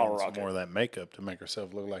should have ball done some rocket. more of that makeup to make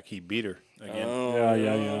herself look like he beat her again.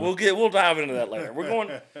 Yeah. We'll dive into that later.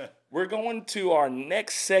 We're going to our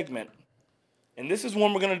next segment, and this is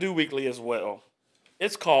one we're going to do weekly as well.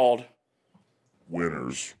 It's called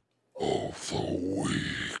Winners of the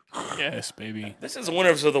Week. Yes, baby. This is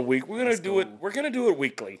Winners of the Week. We're gonna do it. We're gonna do it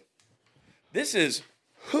weekly. This is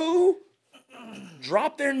who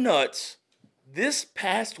dropped their nuts this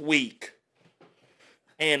past week,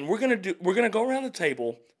 and we're gonna go around the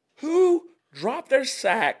table. Who dropped their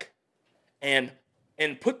sack and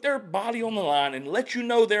put their body on the line and let you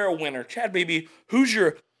know they're a winner. Chad, baby, who's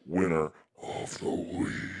your Winner of the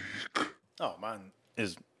Week. Oh, mine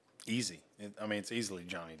is easy. It's easily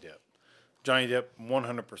Johnny Depp. Johnny Depp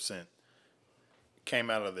 100% came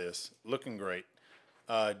out of this looking great.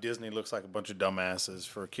 Disney looks like a bunch of dumbasses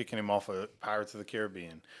for kicking him off of Pirates of the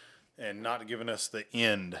Caribbean and not giving us the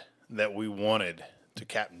end that we wanted to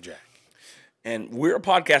Captain Jack. and we're a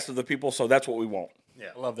podcast of the people, so that's what we want. Yeah.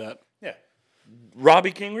 I love that. Yeah.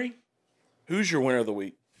 Robbie Kingery, who's your winner of the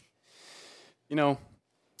week? You know,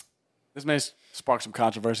 this may spark some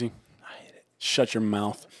controversy. I hate it. Shut your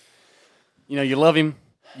mouth. You know, you love him,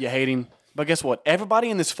 you hate him, but guess what? Everybody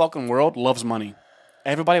in this fucking world loves money.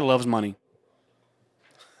 Everybody loves money.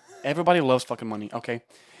 Everybody loves fucking money, okay?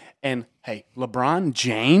 And, hey, LeBron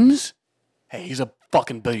James, hey, he's a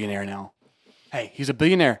fucking billionaire now. Hey, he's a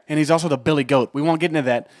billionaire, and he's also the Billy Goat. We won't get into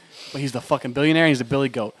that, but he's the fucking billionaire, and he's the Billy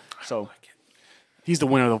Goat. So, he's the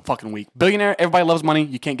winner of the fucking week. Billionaire, everybody loves money.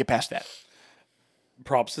 You can't get past that.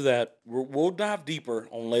 Props to that. We'll dive deeper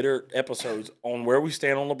on later episodes on where we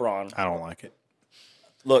stand on LeBron. I don't like it.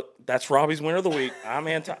 Look, that's Robbie's winner of the week.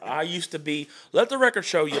 I used to be, let the record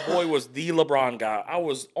show, your boy was the LeBron guy. I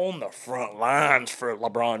was on the front lines for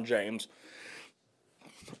LeBron James.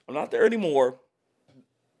 I'm not there anymore.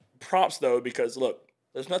 Props, though, because, look,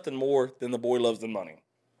 there's nothing more than the boy loves the money.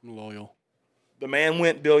 I'm loyal. The man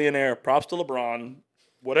went billionaire. Props to LeBron.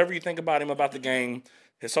 Whatever you think about him, about the game,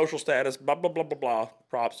 his social status, blah, blah, blah, blah, blah.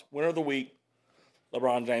 Props. Winner of the week,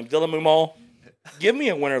 LeBron James. Dylan Mumal. Give me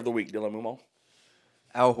a winner of the week, Dylan Mumal.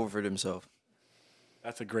 Al Horford himself.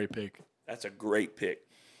 That's a great pick. That's a great pick.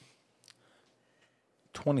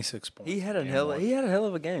 26 points. He had a hell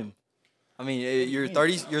of a game. I mean, you're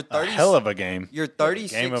 30. You're 30. A hell of a game. You're Game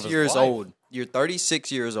 36 of his years life. old. You're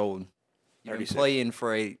 36 years old. You've been 36. playing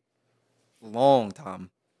for a long time.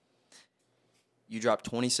 You dropped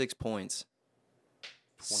 26 points,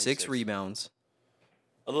 6 rebounds,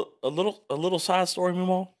 A little side story,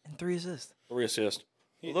 Mumal. and 3 assists. 3 assists.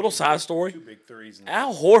 A little side story. 2 big threes. And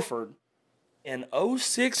Al Horford in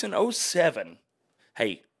 06 and 07.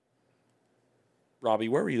 Hey, Robbie,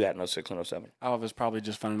 where were you at in 06 and 07? I was probably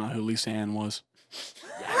just finding out who Lisa Ann was.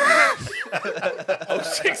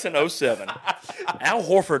 06 and 07. Al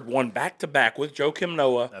Horford won back-to-back with Joakim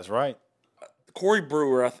Noah. That's right. Corey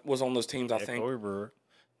Brewer was on those teams, I think. Corey Brewer.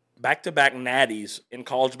 back-to-back natties in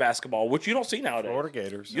college basketball, which you don't see nowadays. Florida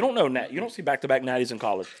Gators. You don't know you don't see back-to-back natties in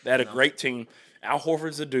college. They had a great team. Al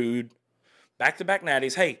Horford's a dude. Back-to-back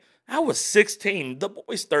natties. Hey, I was 16. The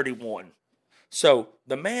boy's 31. So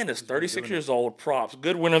the man is 36 years old. Props.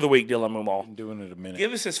 Good winner of the week, Dylan Mumal. Been doing it a minute.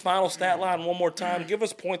 Give us his final stat line one more time. Give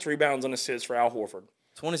us points, rebounds, and assists for Al Horford.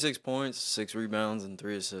 26 points, 6 rebounds, and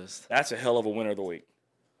 3 assists. That's a hell of a winner of the week.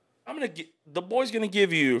 The boy's gonna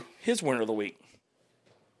give you his winner of the week.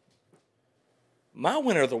 My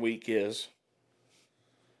winner of the week is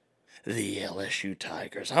the LSU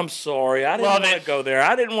Tigers. I'm sorry, I didn't want to go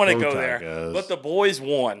there. Tigers. But the boys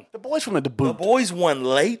won. The boys from the The boot. boys won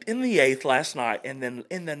late in the 8th last night, and then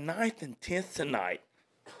in the 9th and 10th tonight.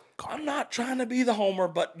 I'm not trying to be the homer,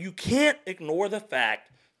 but you can't ignore the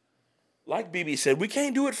fact, like BB said, we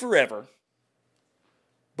can't do it forever.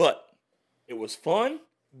 But it was fun.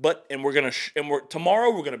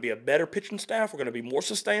 Tomorrow we're gonna be a better pitching staff. We're gonna be more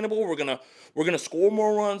sustainable. We're gonna score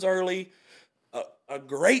more runs early. A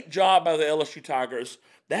great job by the LSU Tigers.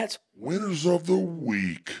 That's Winners of the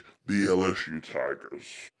week, the LSU Tigers.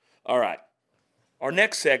 all right. Our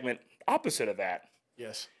next segment, opposite of that,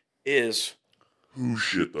 Yes. is Who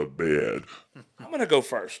shit the bed? I'm gonna go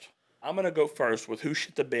first. With who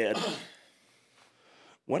shit the bed.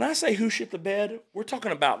 When I say who shit the bed, we're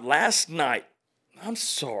talking about last night. I'm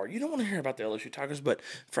sorry, you don't want to hear about the LSU Tigers, but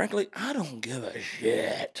frankly, I don't give a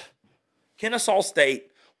shit. Kennesaw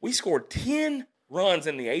State, we scored 10 runs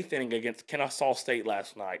in the 8th inning against Kennesaw State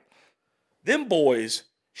last night. Them boys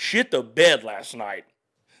shit the bed last night.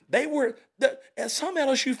 They were, some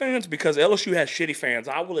LSU fans, because LSU has shitty fans,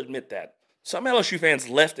 I will admit that. Some LSU fans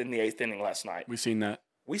left in the 8th inning last night. We've seen that.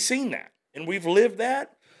 We've seen that, and we've lived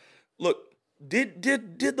that. Look, did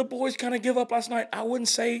the boys kind of give up last night? I wouldn't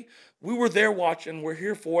say. We were there watching. We're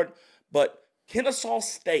here for it. But Kennesaw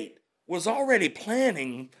State was already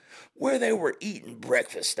planning where they were eating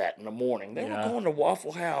breakfast that in the morning. They were going to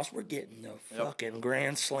Waffle House. We're getting the fucking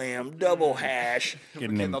Grand Slam, double hash.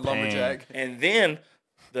 Getting in the the lumberjack. And then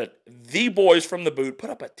the boys from the boot put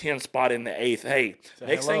up a 10 spot in the 8th. Hey,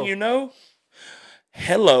 next thing you know,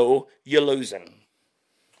 you're losing.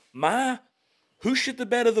 My who shit the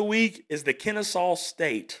bed of the week is the Kennesaw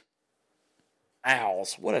State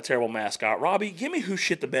Owls. What a terrible mascot. Robbie, give me who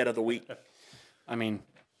shit the bed of the week. I mean,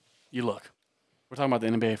 you look. We're talking about the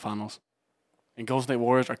NBA Finals. And Golden State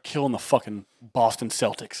Warriors are killing the fucking Boston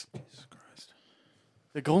Celtics. Jesus Christ.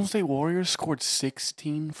 The Golden State Warriors scored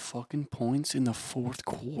 16 fucking points in the 4th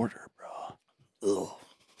quarter, bro. Ugh.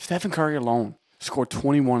 Stephen Curry alone scored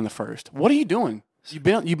 21 in the first. What are you doing? You've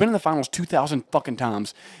been in the finals 2,000 fucking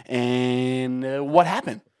times, and what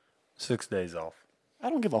happened? 6 days off.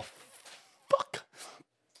 I don't give a fuck.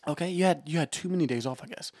 Okay, you had too many days off, I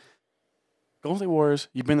guess. Golden State Warriors,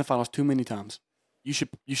 you've been in the finals too many times. You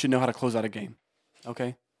should know how to close out a game.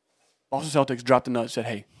 Okay? Boston Celtics dropped the nut, said,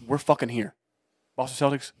 "Hey, we're fucking here."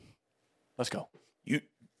 Boston Celtics, let's go.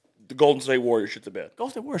 The Golden State Warriors shit the bed.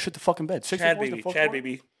 Golden State Warriors shit the fucking bed. Chad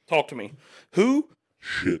BB, talk to me. Who?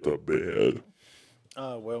 Shit the bed.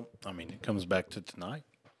 Well, I mean, it comes back to tonight.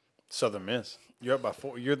 Southern Miss. You're up by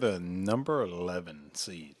 4. You're the number 11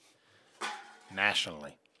 seed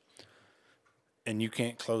nationally. And you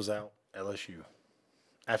can't close out LSU.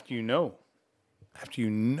 After you know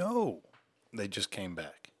they just came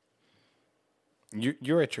back.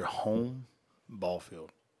 You're at your home ball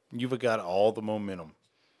field. You've got all the momentum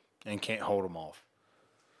and can't hold them off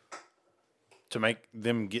to make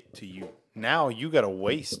them get to you. Now you got to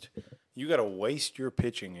waste your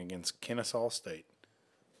pitching against Kennesaw State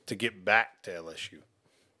to get back to LSU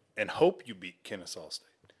and hope you beat Kennesaw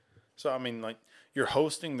State. So, I mean, like, you're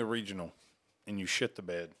hosting the regional and you shit the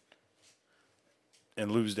bed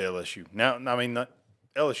and lose to LSU. Now, I mean,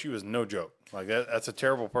 LSU is no joke. Like, that's a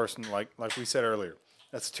terrible person. Like we said earlier,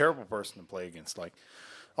 that's a terrible person to play against. Like,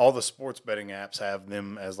 all the sports betting apps have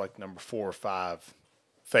them as, like, number 4 or 5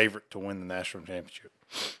 favorite to win the national championship.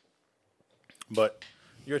 But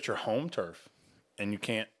you're at your home turf, and you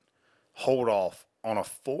can't hold off on a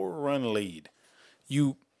 4-run lead.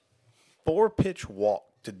 You 4-pitch walk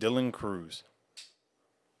to Dylan Cruz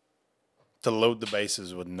to load the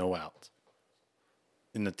bases with no outs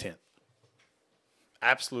in the 10th.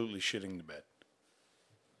 Absolutely shitting the bed.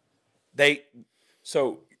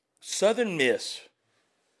 So Southern Miss.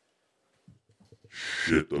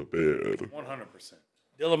 Shit the bed. 100%.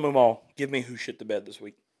 Dylan Mumal, give me who shit the bed this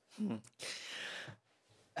week.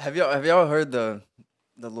 Have y'all heard the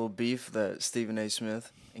little beef that Stephen A.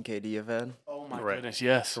 Smith and KD have had? Oh my Correct. goodness,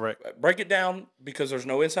 yes. Correct. Break it down because there's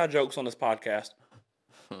no inside jokes on this podcast.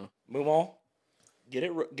 Mumal, get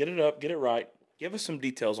it up, get it right. Give us some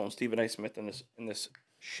details on Stephen A. Smith in this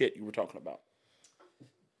shit you were talking about.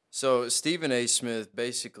 So Stephen A. Smith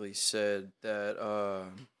basically said that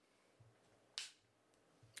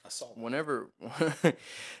whenever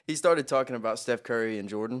he started talking about Steph Curry and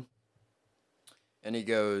Jordan, and he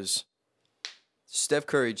goes, Steph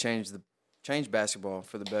Curry changed basketball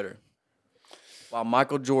for the better, while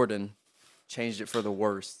Michael Jordan changed it for the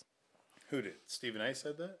worst. Who did? Stephen A.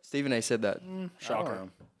 said that? Stephen A. said that. Shocker.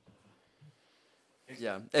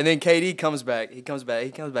 Yeah, and then KD comes back. He comes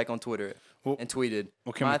back on Twitter and tweeted.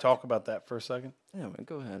 Well, can we talk about that for a second? Yeah, man,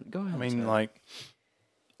 go ahead. I mean, like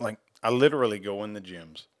I literally go in the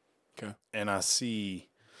gyms, Okay. and I see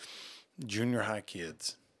junior high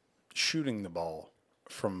kids shooting the ball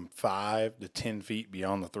from 5 to 10 feet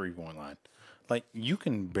beyond the 3-point line. Like, you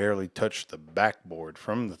can barely touch the backboard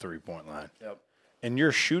from the 3-point line. Yep. And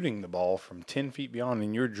you're shooting the ball from 10 feet beyond,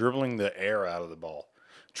 and you're dribbling the air out of the ball,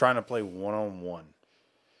 trying to play one-on-one.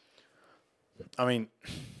 I mean,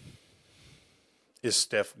 is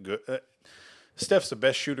Steph good? Steph's the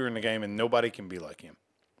best shooter in the game, and nobody can be like him.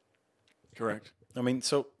 Correct. I mean,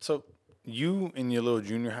 so you in your little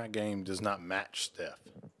junior high game does not match Steph.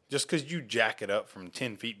 Just because you jack it up from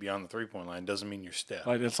 10 feet beyond the 3-point line doesn't mean you're Steph.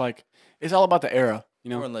 Like it's all about the era,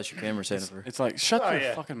 you Or know. unless your camera's Jennifer. It's like shut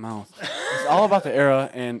your fucking mouth. It's all about the era,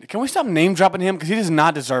 and can we stop name dropping him because he does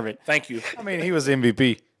not deserve it. Thank you. I mean, he was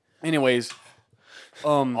MVP. Anyways, it's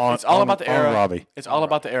all about the era. Robbie. It's all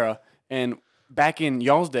about the era. And back in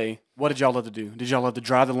y'all's day, what did y'all love to do? Did y'all love to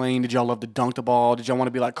drive the lane? Did y'all love to dunk the ball? Did y'all want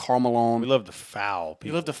to be like Karl Malone? We love to foul people.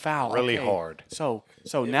 You love to foul really okay. hard. So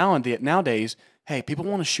nowadays, hey, people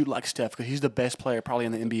want to shoot like Steph because he's the best player probably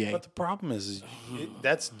in the NBA. But the problem is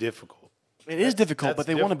that's difficult. It is difficult, but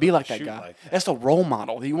they want to be like that guy. That's the role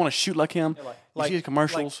model. You want to shoot like him. You see his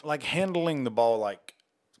commercials. Like handling the ball like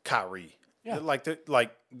Kyrie. Yeah. Like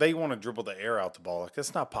they want to dribble the air out the ball. Like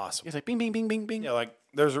that's not possible. It's like bing, bing, bing, bing, bing. Yeah, like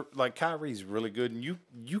Kyrie's really good, and you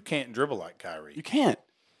can't dribble like Kyrie. You can't.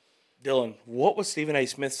 Dylan, what was Stephen A.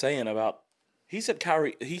 Smith saying about? He said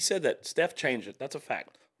Kyrie. He said that Steph changed it. That's a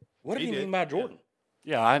fact. What did he mean by Jordan?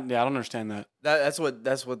 Yeah, I don't understand that. That's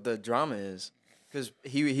what the drama is. Because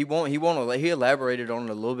he elaborated on it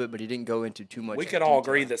a little bit, but he didn't go into too much. We could all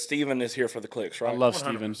agree that Steven is here for the clicks, right? I love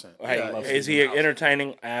Steven. Hey, is he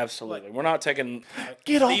entertaining? Absolutely. We're not taking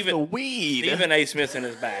Get off the weed. Stephen A. Smith in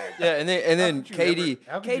his bag. Yeah, and then KD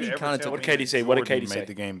kind of What did Katie say? What did Katie say? Made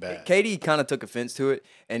the game bad. KD kind of took offense to it,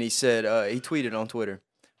 and he said he tweeted on Twitter.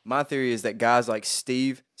 My theory is that guys like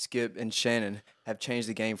Steve, Skip, and Shannon have changed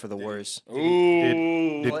the game for the worse.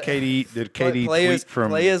 Did Katie tweet from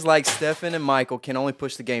players like Stephen and Michael can only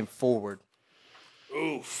push the game forward.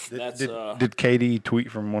 Oof. Did Katie tweet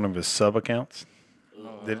from one of his sub accounts?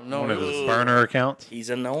 One of his burner accounts? He's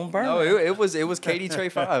a known burner. No, it was KD Trey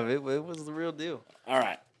 5. It was the real deal. All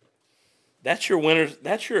right. That's your winners.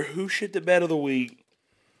 That's your who shit the bed of the week.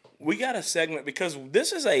 We got a segment because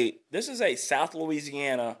this is a South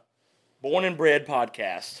Louisiana born and bred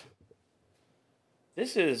podcast.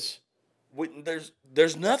 There's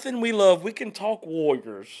nothing we love. We can talk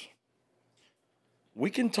Warriors.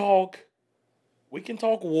 We can talk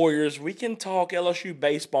Warriors. We can talk LSU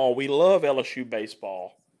baseball. We love LSU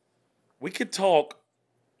baseball. We could talk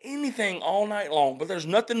anything all night long, but there's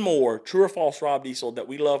nothing more, true or false, Rob Diesel, that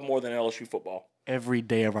we love more than LSU football. Every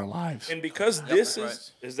day of our lives. And because this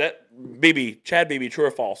is that Chad Beebe, true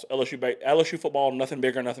or false? LSU football, nothing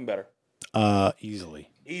bigger, nothing better. Easily.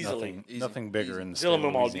 Nothing bigger in the state Dylan of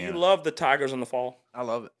Mumal, do you love the Tigers in the fall? I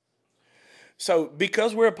love it. So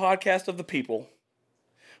because we're a podcast of the people,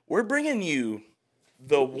 we're bringing you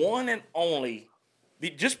the one and only.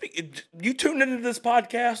 You tuned into this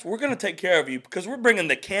podcast, we're going to take care of you because we're bringing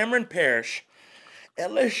the Cameron Parish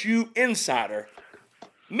LSU insider,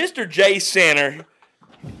 Mr. Jay Sanner.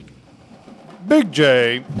 Big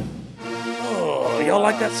J. Oh, y'all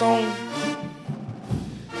like that song?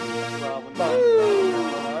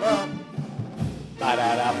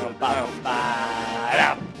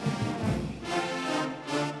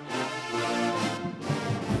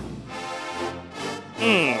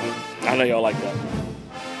 I know y'all like that.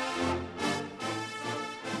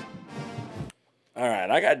 All right,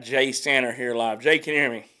 I got Jay Sanner here live. Jay, can you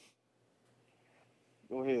hear me?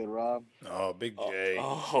 Go ahead, Rob. Oh, Big J.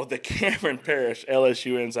 Oh, the Cameron Parish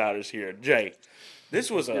LSU insiders here. Jay,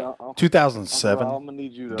 this was a 2007 I'm gonna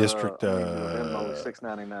need you to district.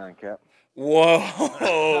 $6.99 cap. Whoa.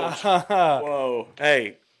 Whoa.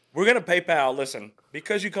 Hey, we're going to PayPal. Listen,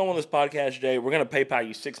 because you come on this podcast, Jay, we're going to PayPal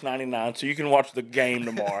you $6.99 so you can watch the game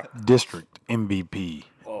tomorrow. District MVP.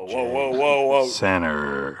 Whoa.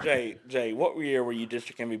 Center. Jay, what year were you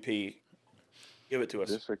district MVP? Give it to us.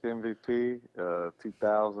 District MVP,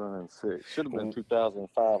 2006. Should have been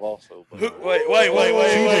 2005 also. But, Wait.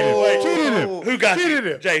 Who got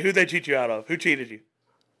you? Jay, who'd they cheat you out of? Who cheated you?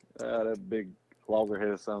 that big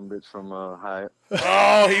logger-headed son of a bitch from Hyatt.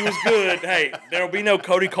 Oh, he was good. Hey, there will be no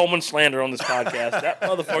Cody Coleman slander on this podcast. That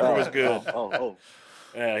motherfucker was good. Oh.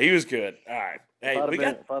 Yeah, he was good. All right. Hey, If we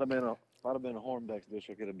got. I'd have been a Hornbeck's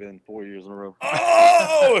district, it'd have been 4 years in a row.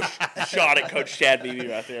 Oh, shot at Coach Chad Beebe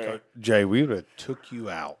right there. Jay, we would have took you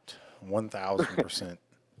out 1,000%.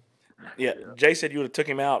 Yeah, Jay said you would have took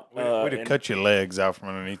him out. We'd have and cut your legs out from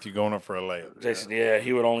underneath you going up for a layup. Jason, yeah,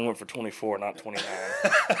 he would only went for 24, not 29.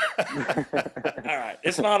 All right,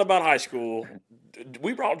 it's not about high school.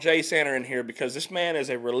 We brought Jay Sander in here because this man is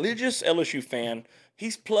a religious LSU fan.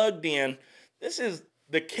 He's plugged in. This is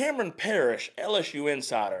the Cameron Parrish LSU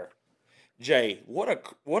insider. Jay, what a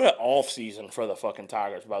off season for the fucking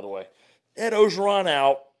Tigers, by the way. Ed Ogeron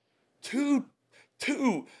out. Two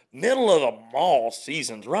middle of the mall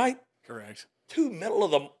seasons, right? Correct. Two middle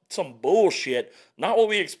of some bullshit. Not what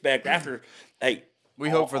we expect after. Hey, We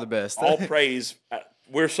hope for the best. all praise.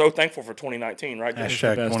 We're so thankful for 2019, right? Jay?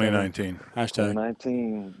 Hashtag best 2019. Hashtag.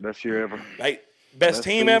 2019, best year ever. Hey, best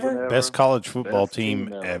team season ever? Best college football Best team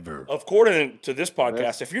team ever. According to this podcast,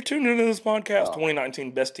 Best. if you're tuned into this podcast,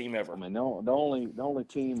 2019 best team ever. I mean, the only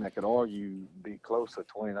team that could argue be close to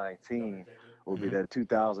 2019 would be that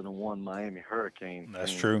 2001 Miami Hurricane.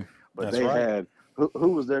 That's team. true. But That's they right. had who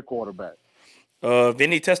was their quarterback?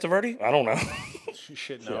 Vinny Testaverde? I don't know.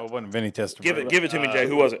 Shit, no, it wasn't Vinny Testaverde. Give it to me, Jay.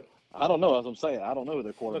 Who was it? I don't know. That's what I'm saying. I don't know who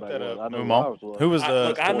their quarterback that was. up, I know Mumal. ours was. Who was the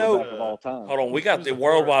Look, I know. quarterback of all time. Hold on, we got the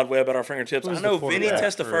World Wide Web at our fingertips. Who's I know the Vinny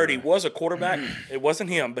quarterback Testaverde for- was a quarterback. It wasn't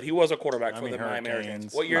him, but he was a quarterback for Miami the Miami Hurricanes.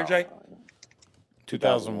 Hurricanes. What year, No. Jay?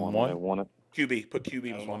 2001. They won it. QB. Put QB.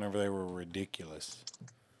 That was Mumal. whenever they were ridiculous.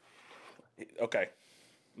 Okay.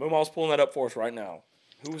 Mumal's pulling that up for us right now.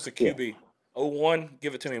 Who was the QB? 01.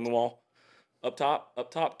 Give it to me, Mumal. Up top,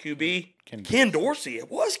 QB. Ken Dorsey.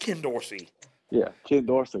 It was Ken Dorsey. Yeah, Ken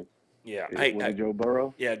Dorsey. Yeah. Was Hey, it Joe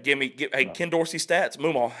Burrow? yeah. Hey, Ken Dorsey stats.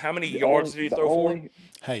 Mumal, how many The yards only- did he the throw for? only-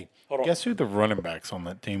 Hey, Hold on. guess who the running backs on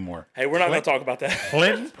that team were? Hey, we're not going to talk about that.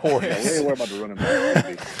 Clinton Yeah, we ain't Portis, worried about the running back. We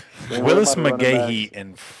ain't worried Willis about the running McGahee, backs.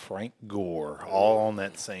 and Frank Gore, all on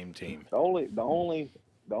that same team. The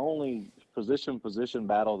only position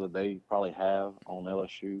battle that they probably have on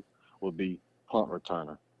LSU would be punt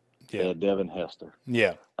returner. They Yeah, had Devin Hester.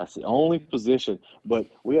 yeah. That's the only position. But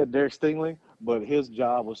we had Derek Stingley, but his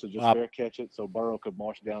job was to just fair catch it so Burrow could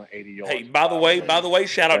march down 80 yards. Hey, by the way,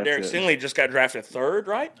 shout out Derek That's it. Stingley. Just got drafted third,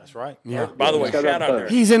 right? That's right. Yeah. By the way, Just got shout out third.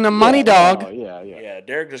 Derek. He's in the money, dog. Oh, yeah. Yeah,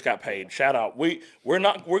 Derek just got paid. Shout out. We're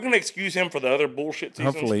going to excuse him for the other bullshit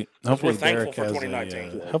seasons. Hopefully 'cause we're Derek thankful for has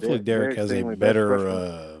 2019. hopefully Derek Derek has a Stingley,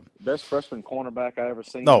 better. Best freshman cornerback I ever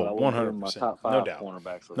seen. No, but I wouldn't give him my 100%. top No 5 doubt.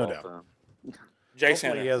 cornerbacks of No all doubt. time. Jay Hopefully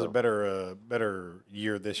Sander. he has a better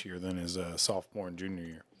year this year than his sophomore and junior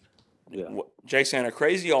year. Yeah. Jay Sander,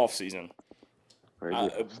 crazy offseason.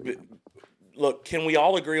 Crazy. Look, can we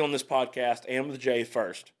all agree on this podcast and with Jay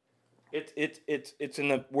first?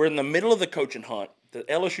 We're in the middle of the coaching hunt. The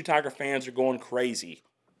LSU Tiger fans are going crazy.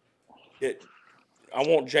 I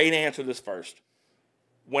want Jay to answer this first.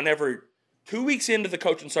 Whenever 2 weeks into the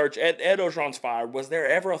coaching search, Ed Ogeron's fired, was there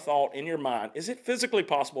ever a thought in your mind, is it physically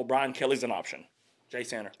possible Brian Kelly's an option? Jay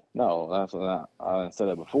Sander. No, that's what I said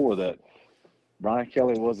that before, that Brian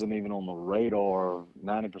Kelly wasn't even on the radar of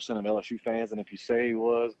 90% of LSU fans, and if you say he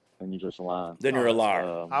was, then you're just lying. Then you're a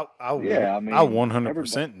liar. I mean,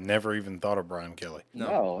 100% never even thought of Brian Kelly.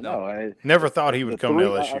 No. Never thought he would come to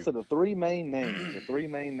LSU. I said the three main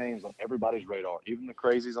names on everybody's radar, even the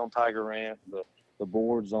crazies on Tiger Rant, the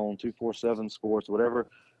boards on 247 Sports,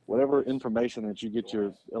 whatever information that you get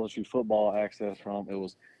your LSU football access from, it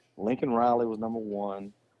was Lincoln Riley was number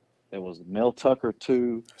 1. It was Mel Tucker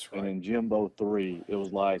 2, and then Jimbo 3. It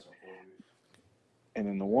was like, and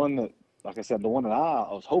then the one that, like I said, the one that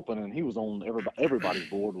I was hoping, and he was on everybody's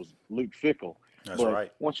board, was Luke Fickell. That's but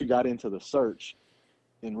right. Once you got into the search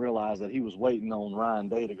and realized that he was waiting on Ryan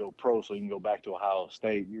Day to go pro so he can go back to Ohio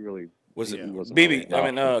State, you really Was he it wasn't BB?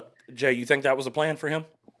 on the Jay, you think that was a plan for him?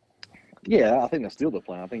 Yeah, I think that's still the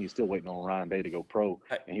plan. I think he's still waiting on Ryan Day to go pro,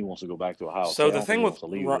 and he wants to go back to Ohio State. So I the don't thing think he with wants to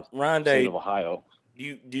leave the Ryan state Day, of Ohio.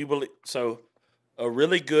 do you believe? So a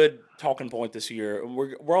really good talking point this year. And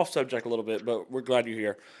we're off subject a little bit, but we're glad you're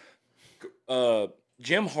here.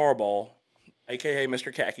 Jim Harbaugh, aka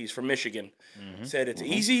Mr. Khakis from Michigan, said it's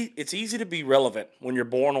easy. It's easy to be relevant when you're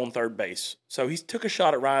born on third base. So he took a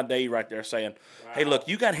shot at Ryan Day right there, saying, "Hey, look,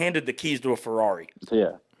 you got handed the keys to a Ferrari.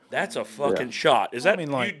 Yeah. That's a fucking shot. Is that?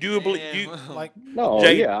 Do you believe? No,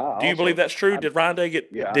 Jay, yeah. do you believe that's true? Did Ryan Day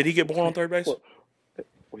Yeah. Did he get born on third base?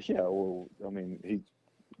 yeah. Well, I mean,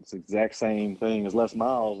 it's the exact same thing as Les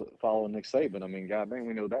Miles following Nick Saban. I mean, goddamn,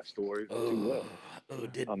 we know that story too well. Oh,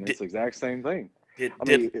 I mean, it's the exact same thing. did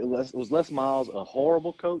Was Les Miles a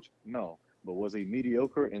horrible coach? No. But was he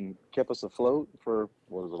mediocre and kept us afloat for,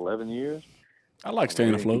 11 years? I like I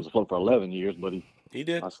staying mean, he was afloat. afloat for 11 years, but he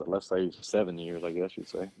did? let's say 7 years, I guess you'd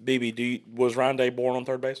say. BB, was Ryan Day born on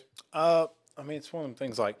third base? I mean, it's one of the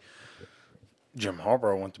things like Jim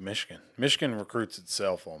Harbaugh went to Michigan. Michigan recruits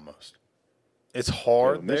itself almost. It's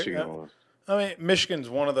hard. Yeah, Michigan was. I mean, Michigan's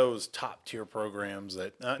one of those top tier programs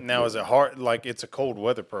that now is it hard? Like it's a cold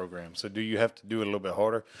weather program. So do you have to do it a little bit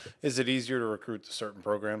harder? Is it easier to recruit to certain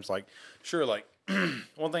programs? Like, sure. Like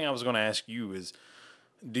one thing I was going to ask you is,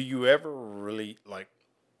 do you ever really like?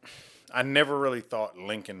 I never really thought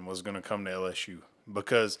Lincoln was going to come to LSU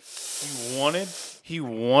because he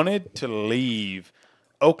wanted to leave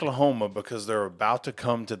Oklahoma because they're about to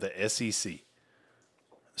come to the SEC.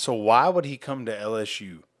 So why would he come to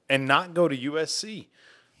LSU and not go to USC?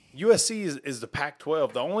 USC is the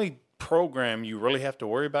Pac-12. The only program you really have to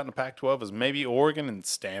worry about in the Pac-12 is maybe Oregon and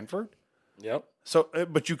Stanford. Yep. So,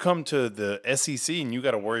 but you come to the SEC and you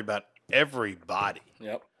got to worry about everybody.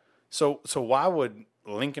 Yep. So why would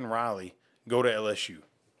Lincoln Riley go to LSU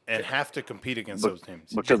and have to compete against those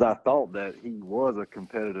teams? Because I thought that he was a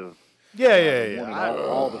competitive. Yeah.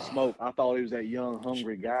 All the smoke. I thought he was that young,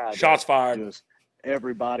 hungry guy. Shots fired. Just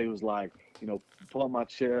everybody was like, pull up my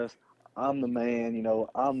chest. I'm the man.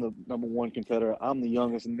 I'm the number one competitor. I'm the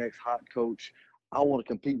youngest and next hot coach. I want to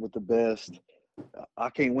compete with the best. I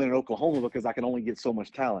can't win in Oklahoma because I can only get so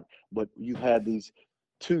much talent. But you had these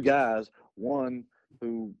two guys, one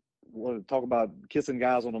who wanted to talk about kissing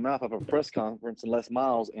guys on the mouth at a press conference, and Les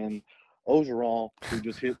Miles, and Ogeron, who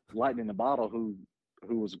just hit lightning in the bottle, who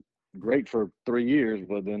was great for 3 years,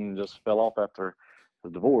 but then just fell off after the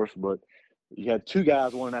divorce. But you had two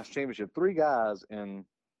guys won a national championship, three guys in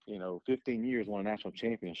 15 years won a national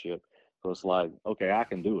championship. So it's like, okay, I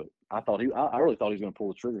can do it. I really thought he was going to pull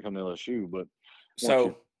the trigger come to LSU, but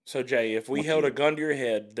So Jay, if we held a gun to your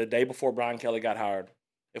head the day before Brian Kelly got hired,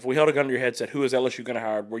 if we held a gun to your head and said, who is LSU going to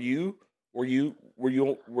hire? Were you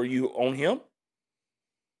on him?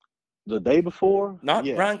 The day before? Not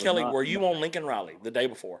yes, Brian Kelly. Were you on Lincoln Riley the day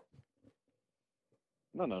before?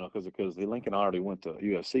 No, because the Lincoln already went to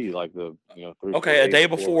USC like the 3 Okay, a day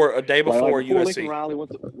before USC.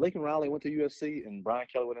 Lincoln Riley went to USC and Brian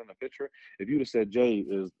Kelly went in the picture. If you'd have said, Jay,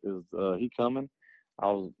 is he coming?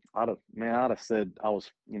 I'd have said I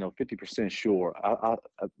was 50% sure. I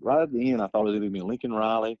right at the end I thought it was either gonna be Lincoln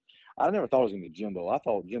Riley. I never thought it was gonna be Jimbo. I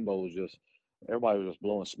thought Jimbo was just everybody was just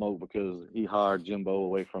blowing smoke because he hired Jimbo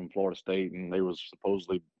away from Florida State and they was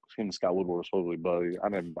supposedly him and Scott Woodward were supposedly buddies. I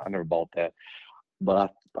never bought that.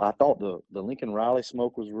 But I thought the Lincoln Riley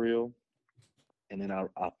smoke was real, and then I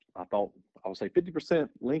thought I would say 50%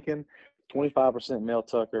 Lincoln, 25% Mel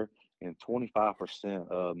Tucker, and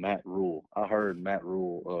 25% Matt Rule. I heard Matt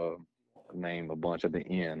Rule name a bunch at the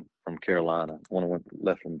end from Carolina. One went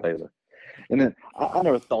left from Baylor, and then I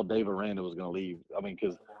never thought Dave Aranda was going to leave. I mean,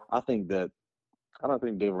 because I don't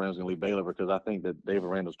think Dave Aranda's going to leave Baylor because I think that Dave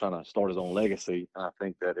Aranda's trying to start his own legacy, and I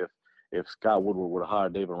think that if Scott Woodward would have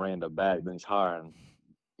hired Dave Aranda back, then he's hiring,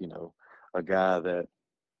 a guy that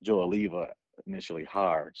Joe Oliva initially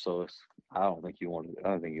hired. So I don't think you wanted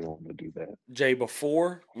to do that. Jay,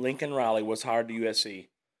 before Lincoln Riley was hired to USC,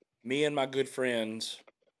 me and my good friends,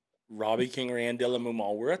 Robbie Kingery and Dylan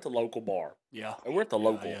Mumon, we're at the local bar. Yeah. We're at the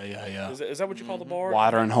local. Yeah. Is that what you call the bar?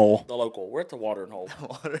 Water and Hole. The local. We're at the Water and Hole.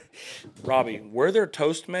 Robbie, were there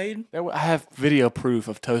toast made? I have video proof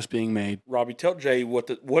of toast being made. Robbie, tell Jay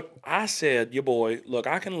what I said. Your boy, look,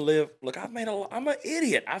 I can live. Look, I'm an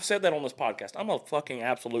idiot. I've said that on this podcast. I'm a fucking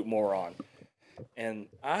absolute moron, and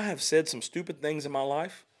I have said some stupid things in my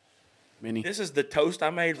life. Many. This is the toast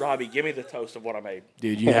I made. Robbie, give me the toast of what I made.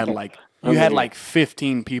 Dude, you had like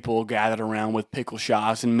 15 people gathered around with pickle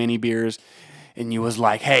shots and mini beers, and you was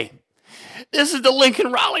like, "Hey, this is the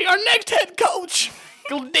Lincoln Riley, our next head coach."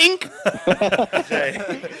 Dink.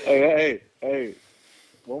 Hey.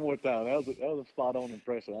 One more time. That was a spot on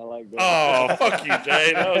impression. I like that. Oh, fuck you,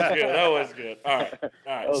 Jay. That was good. All right.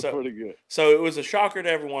 That was pretty good. So it was a shocker to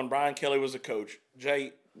everyone. Brian Kelly was the coach.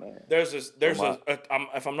 Jay,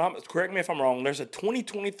 if I'm not, correct me if I'm wrong, there's a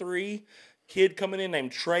 2023 kid coming in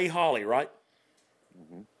named Trey Holly, right?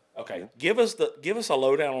 Mm-hmm. Okay. Yeah. Give us a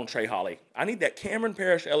lowdown on Trey Holly. I need that Cameron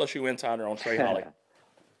Parrish LSU insider on Trey Holly.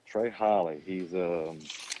 Trey Holly. He's a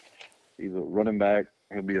running back.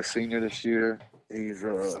 He'll be a senior this year. He's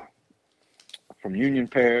from Union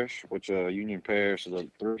Parish, which Union Parish is a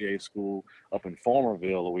 3A school up in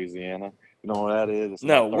Farmerville, Louisiana. You know where that is? It's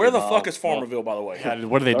No, about where 30 the fuck miles is Farmerville, by the way? God,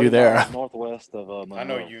 what do they 30 do there? miles northwest of Monroe. I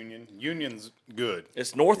know Union. Union's good.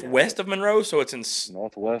 It's northwest of Monroe, so it's in.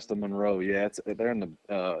 Northwest of Monroe. Yeah, they're in the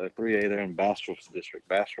 3A. They're in Bastrop's district.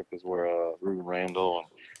 Bastrop is where Ruben Randall and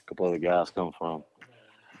a couple other guys come from.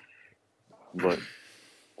 But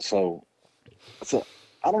so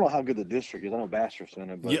I don't know how good the district is. I know Bastrop's in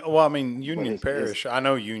it. But, Yeah, well, I mean, Union it's- Parish. I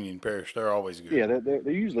know Union Parish. They're always good. yeah,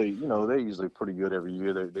 they're usually they're usually pretty good every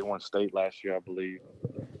year. They won state last year, I believe.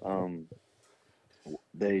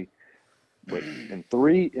 But in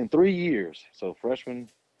 3 years, so freshman,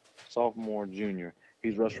 sophomore, junior,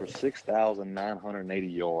 he's rushed for 6,980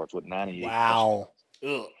 yards with 98 Wow.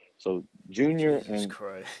 touchdowns. So junior Jesus and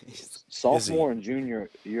Christ. sophomore and junior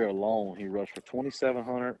year alone, he rushed for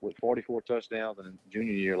 2,700 with 44 touchdowns, and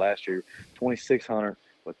junior year last year, 2,600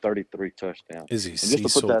 with 33 touchdowns. Is he And just to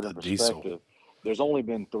Cecil put that the in Diesel? perspective, there's only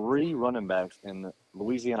been 3 running backs in the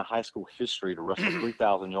Louisiana high school history to rush for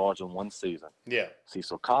 3,000 yards in one season. Yeah,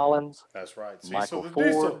 Cecil Collins, that's right. Michael Cecil the Ford,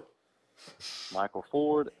 Diesel. Michael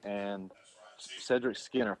Ford, and Cedric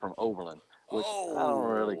Skinner from Oberlin, which I don't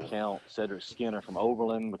really count Cedric Skinner from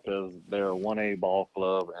Oberlin because they're a 1A ball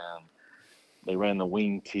club and they ran the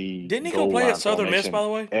wing tee. Didn't he go goal play line at Southern Miss, formation by the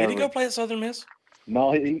way? Did he go every- play at Southern Miss?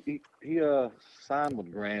 No, he signed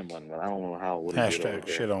with Grambling, but I don't know what he did over Hashtag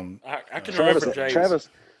there. shit on. I can remember Jay's.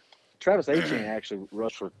 Travis Etienne actually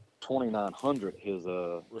rushed for 2,900 his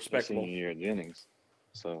Respectable. senior year at Jennings.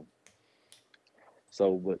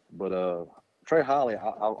 But Trey Holly,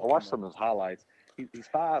 I watched some of his highlights. He's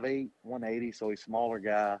 5'8", 180, so he's a smaller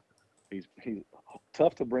guy. He's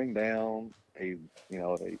tough to bring down. He's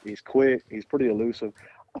quick. He's pretty elusive.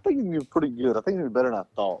 I think he's pretty good. I think he's better than I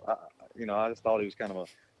thought. I just thought he was kind of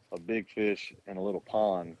a big fish in a little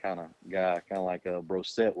pond kind of guy, kind of like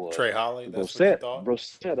Brosette was. Trey Holly. That's what you thought?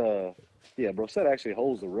 Brosette actually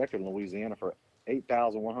holds the record in Louisiana for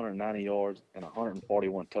 8,190 yards and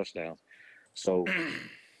 141 touchdowns. So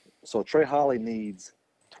Trey Holly needs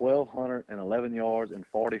 1,211 yards and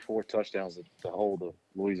 44 touchdowns to hold the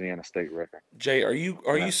Louisiana state record. Jay, are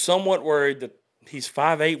you somewhat worried that he's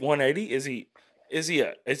 5'8", 180? Is he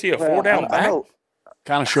a four down back?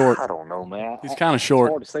 Kind of short. I don't know, man. He's kind of short.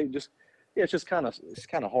 It's hard to say. It's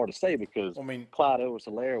kind of hard to say because Clyde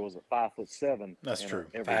Edwards-Helaire was a 5'7". That's true.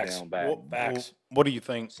 Every Facts. down back. Facts. What do you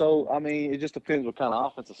think? So I mean, it just depends what kind of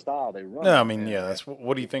offensive style they run. No, I mean, yeah. That's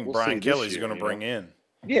what do you think We'll Brian see this Kelly's year, going to bring in?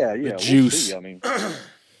 Yeah, The we'll juice. see. I mean,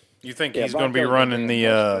 You think yeah, he's going to be Brian running Kelly's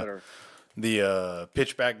gonna be much the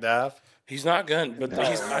pitchback dive? He's not going, but better.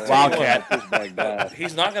 he's I tell you Wildcat. Pushback dive.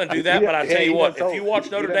 He's not going to do that. But I tell you what, if you watch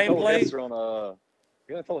Notre Dame play, He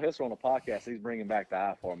told Hester on the podcast he's bringing back the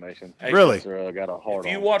I formation. Hey, Really? Hester, got a hard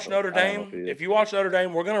if you on, watch so Notre I don't know Dame, he if is. you watch Notre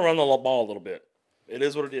Dame, we're going to run the ball a little bit. It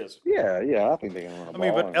is what it is. Yeah, I think they can run the I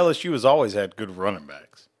mean, ball. but LSU has always had good running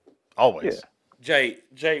backs. Always. Yeah.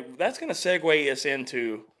 Jay, that's going to segue us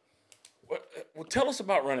into. Well, tell us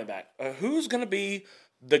about running back. Who's going to be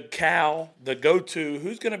the the go-to?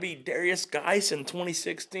 Who's going to be Darius Geis in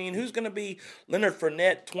 2016? Who's going to be Leonard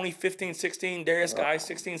Fournette 2015-16? Darius Geis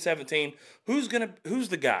 16-17. Who's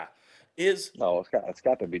the guy? No, it's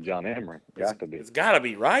got to be John Emery. Got to be. It's got to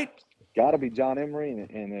be, right? Got to be John Emery,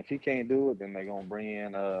 and if he can't do it, then they're gonna bring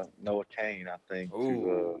in Noah Kane, I think,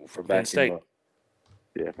 from back Penn State. him up.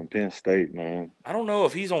 Yeah, from Penn State, man. I don't know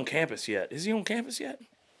if he's on campus yet. Is he on campus yet?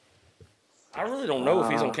 I really don't know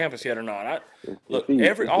if he's on campus yet or not.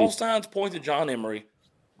 All signs point to John Emery,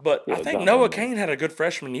 but I think John Noah Emery. Kane had a good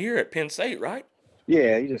freshman year at Penn State, right?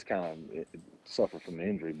 Yeah, he just kind of suffered from the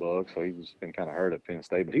injury bug, so he's been kind of hurt at Penn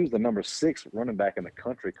State. But he was the number 6 running back in the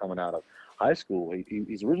country coming out of high school.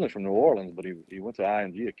 He's originally from New Orleans, but he went to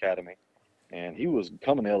IMG Academy, and he was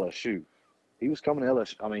coming to LSU. He was coming to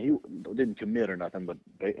LSU. I mean, he didn't commit or nothing, but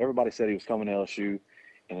everybody said he was coming to LSU.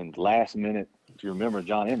 And last minute, if you remember,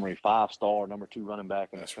 John Emery, 5-star, number 2 running back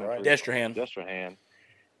in the country. Destrehan.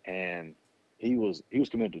 And he was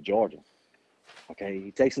committed to Georgia. Okay,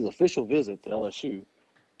 he takes his official visit to LSU,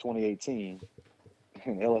 2018,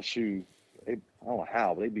 and LSU, I don't know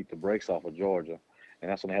how, but they beat the brakes off of Georgia. And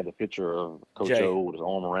that's when they had the picture of Coach O with his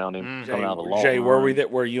arm around him coming out of the locker Jay, room.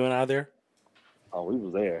 were you and I there? Oh, we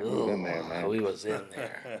was there. We was in there, man. We was in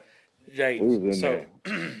there. Jay, We was in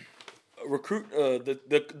there. recruit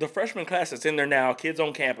the freshman class that's in there now, kids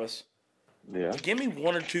on campus. Yeah. Give me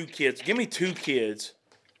 1 or 2 kids. Give me 2 kids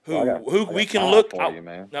who I got we can 5 look. for you,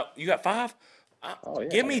 man. No, you got 5. Oh, yeah,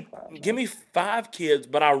 Give me 5 kids,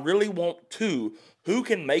 but I really want 2 who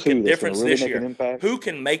can make Two a that's difference gonna really this make an year. impact? Who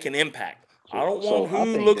can make an impact? I don't So want I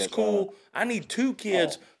who think looks that, cool. I need 2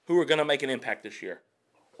 kids who are going to make an impact this year.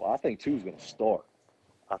 Well, I think 2's going to start.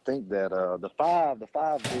 I think that the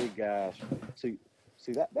five big guys. See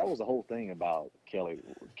that was the whole thing about Kelly.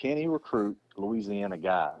 Can he recruit Louisiana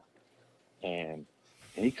guys? And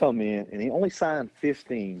he come in and he only signed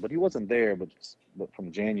 15, but he wasn't there, but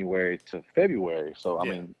from January to February. So I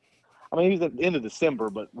mean, he was at the end of December,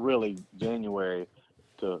 but really January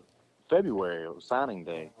to February was signing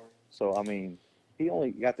day. So I mean, he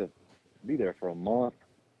only got to be there for a month,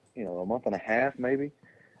 a month and a half maybe.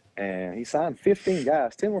 And he signed 15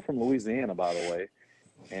 guys. 10 were from Louisiana, by the way.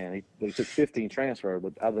 And they took 15 transferred.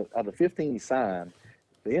 But out of the 15 he signed,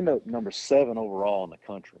 they end up number 7 overall in the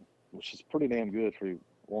country, which is pretty damn good for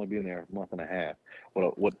only being there a month and a half.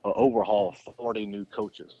 With an overhaul of 40 new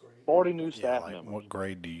coaches, 40 new staff members. What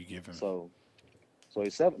grade do you give him? So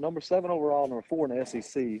he's number 7 overall, number 4 in the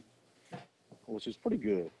SEC, which is pretty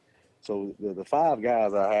good. So the 5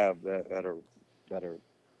 guys I have that are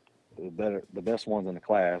the best ones in the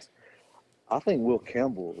class, I think Will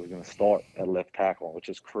Campbell is going to start at left tackle, which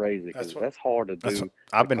is crazy because that's hard to do.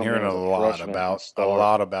 I've been hearing a lot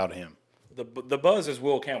about him. The buzz is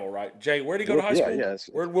Will Campbell, right? Jay, where did he go to high school? Yeah.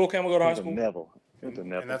 Where did Will Campbell go to high school? Neville.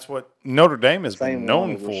 And that's what Notre Dame has been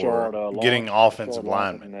known for, getting offensive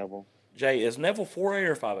linemen. Jay, is Neville 4A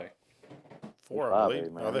or 5A? 4, I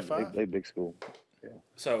believe. Man. Are they 5? They big school. Yeah.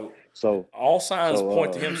 So all signs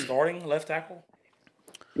point to him starting left tackle?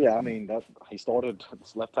 Yeah, I mean, he started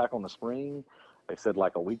left tackle in the spring. They said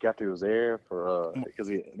like a week after he was there because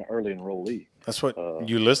he's an early enrollee. That's what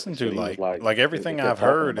you listen to. Like everything I've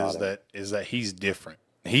heard is that he's different.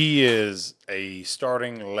 He is a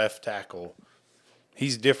starting left tackle.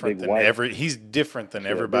 He's different than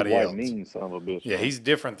everybody else. Mean son of a bitch, yeah, he's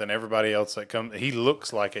different than everybody else that comes. He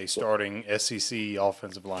looks like a starting SEC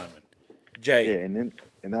offensive lineman. Jay, yeah,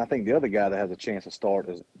 and I think the other guy that has a chance to start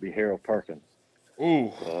is Harold Perkins.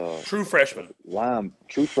 Ooh, true freshman.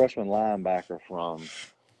 True freshman linebacker from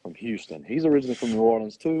Houston. He's originally from New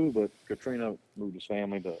Orleans too, but Katrina moved his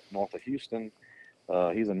family to north of Houston.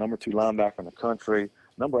 He's a number 2 linebacker in the country,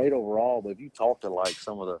 number 8 overall. But if you talk to like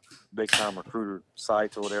some of the big time recruiter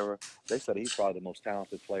sites or whatever, they said he's probably the most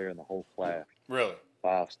talented player in the whole class. Really?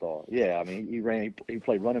 5-star. Yeah, I mean he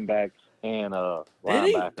played running back and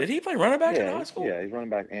linebacker. Did he play running back in high school? Yeah, he's running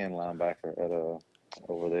back and linebacker at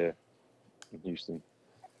over there in Houston.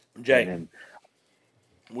 Jay,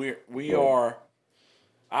 we are.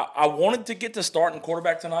 I wanted to get to starting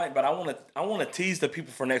quarterback tonight, but I want to tease the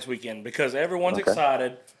people for next weekend because everyone's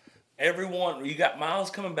excited. You got Miles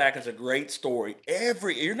coming back. It's a great story.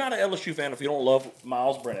 You're not an LSU fan if you don't love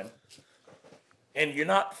Miles Brennan, and you're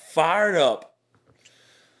not fired up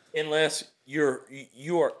unless you're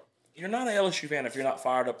not an LSU fan if you're not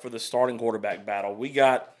fired up for the starting quarterback battle. We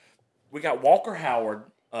got Walker Howard,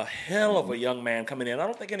 a hell of a young man coming in. I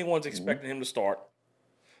don't think anyone's expecting him to start.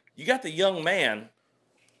 You got the young man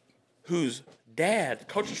whose dad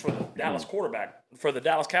coaches for the Dallas for the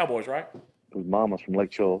Dallas Cowboys, right? His mama's from Lake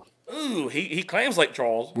Charles. Ooh, he claims Lake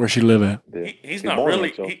Charles. Where she live at? Yeah. He's not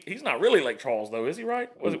really he's not really Lake Charles though, is he? Right?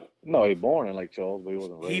 No, he born in Lake Charles, but he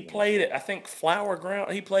wasn't. He played at I think Flower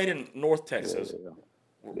Ground. He played in North Texas. Yeah.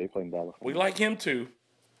 They played in Dallas. We like him too,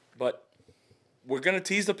 but we're going to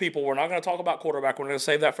tease the people. We're not going to talk about quarterback. We're going to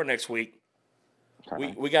save that for next week.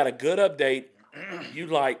 We got a good update. You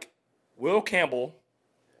like Will Campbell.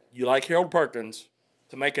 You like Harold Perkins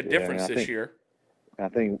to make a difference this year. I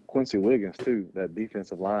think Quincy Wiggins, too, that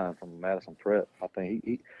defensive line from Madison Prep. I think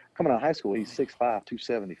he coming out of high school, he's 6'5",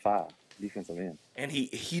 275, defensive end. And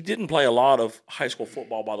he didn't play a lot of high school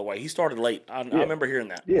football, by the way. He started late. I remember hearing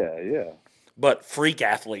that. Yeah. But freak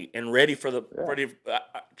athlete and ready for the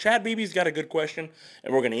Chad Beebe's got a good question,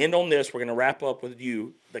 and we're going to end on this. We're going to wrap up with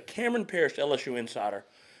you, the Cameron Parrish LSU insider.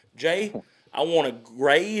 Jay, I want to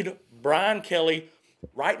grade Brian Kelly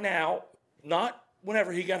right now, not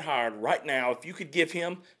whenever he got hired, right now. If you could give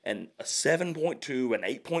him a 7.2, an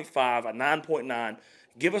 8.5, a 9.9,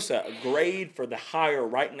 give us a grade for the hire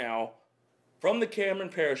right now from the Cameron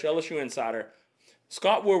Parrish LSU insider.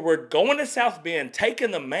 Scott Woodward going to South Bend,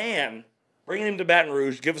 taking the man, bringing him to Baton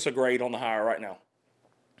Rouge. Give us a grade on the hire right now.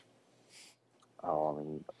 Oh, I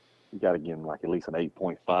mean, you got to give him like at least an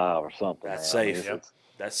 8.5 or something. That's safe.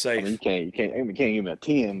 That's safe. I mean, you can't give him a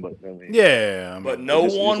 10, but I mean, yeah. But no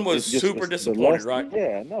one was super disappointed, right?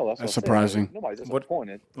 Yeah, no, that's surprising. Nobody's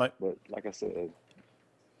disappointed. But like I said,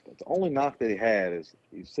 the only knock that he had is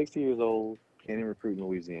he's 60 years old, can't even recruit in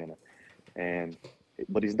Louisiana,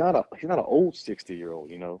 but he's not an old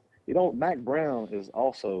 60-year-old. You know, Mac Brown is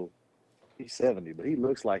also. He's 70, but he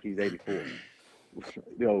looks like he's 84.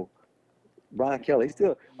 Brian Kelly,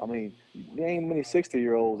 there ain't many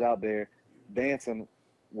 60-year-olds out there dancing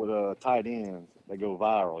with tight ends that go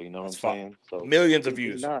viral. You know That's what I'm fine. saying? So Millions of he's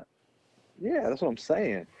views. not. Yeah, that's what I'm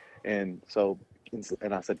saying. And so,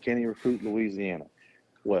 and I said, can he recruit Louisiana?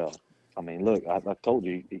 Well, I mean, look, I told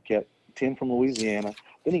you he kept 10 from Louisiana.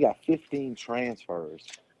 Then he got 15 transfers,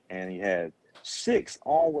 and he had 6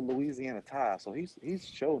 all with Louisiana ties. So he's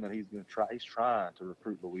showing that he's gonna try. He's trying to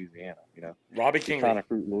recruit Louisiana. You know, Robbie he's trying to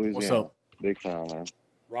Kingley. recruit Louisiana. What's up? Big time, man.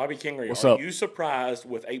 Robbie Kingley, What's are up? you surprised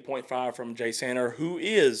with 8.5 from Jay Sander, who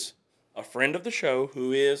is a friend of the show,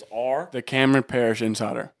 who is The Cameron Parish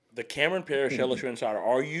Insider. the Cameron Parish LSU Insider?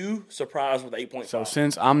 Are you surprised with 8.5? So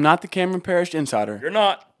since I'm not the Cameron Parish Insider, You're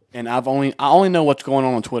not. and I only know what's going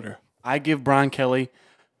on Twitter, I give Brian Kelly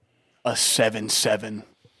a 7-7.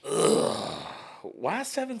 Why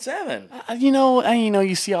 7-7?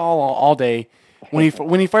 You see all day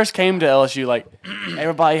when he first came to LSU, like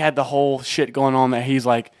everybody had the whole shit going on that he's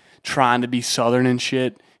like trying to be Southern and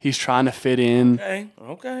shit. He's trying to fit in,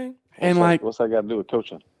 Okay. and like, What's that got to do with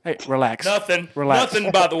coaching? hey, relax. Nothing. Relax.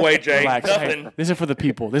 Nothing, by the way, Jay. Relax. Nothing. Hey, this is for the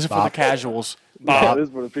people. This is for the casuals. Bob. This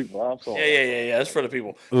is for the people. I'm sorry. Yeah. That's for the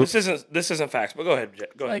people. This isn't facts, but go ahead, Jay.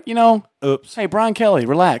 Go ahead. Like, Oops. hey, Brian Kelly,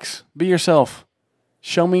 relax. Be yourself.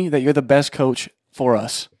 Show me that you're the best coach for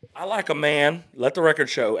us. I like a man. Let the record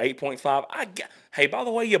show 8.5. Hey, by the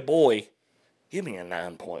way, your boy, give me a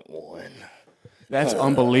 9.1. That's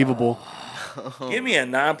unbelievable. Give me a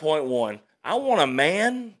 9.1. I want a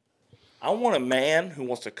man who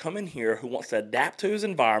wants to come in here, who wants to adapt to his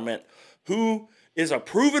environment, who is a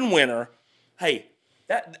proven winner. Hey,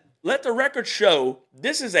 let the record show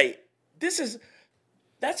that's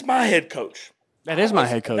my head coach. That is my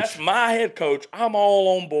head coach. That's my head coach. I'm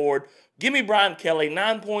all on board. Give me Brian Kelly,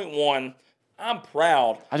 9.1. I'm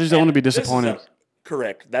proud. I just don't want to be This is disappointed.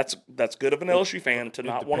 correct. That's good of an LSU fan to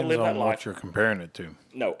not want to live that on what life. you're comparing it to.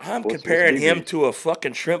 No, I'm What's comparing him BB? to a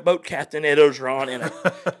fucking shrimp boat captain, Ed Ogeron,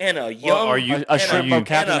 and a young. are you- A shrimp boat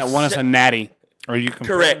captain that won us a natty. Are you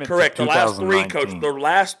comparing Correct. it to The last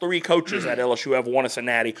three 2019? coaches at LSU have won us a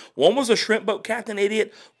natty. One was a shrimp boat captain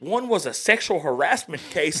idiot. One was a sexual harassment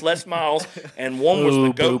case, Les Miles, and one was the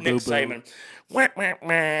Boo, goat boo, Nick boo, boo. Saban. Wah, wah,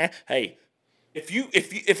 wah. Hey,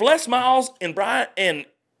 if Les Miles and Brian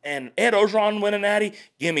and Ed Ogeron win a natty,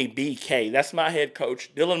 give me BK. That's my head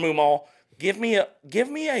coach, Dylan Mumal. Give me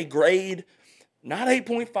a grade. Not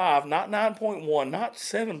 8.5, not 9.1, not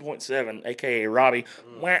 7.7, a.k.a. Robbie.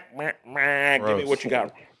 Wah, wah, wah. Give me what you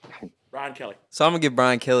got. Brian Kelly. So I'm gonna give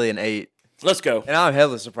Brian Kelly an 8, Let's go. and I'm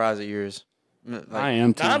hella surprised at yours. I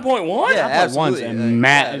am too. 9.1? Yeah, 9.1's absolutely. and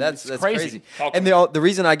Matt, that's it's crazy. crazy. Talk And to the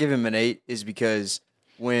reason I give him an 8 is because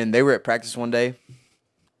when they were at practice one day,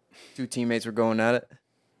 2 teammates were going at it.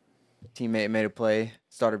 Teammate made a play,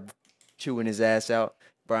 started chewing his ass out.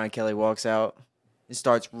 Brian Kelly walks out and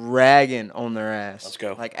starts ragging on their ass. Let's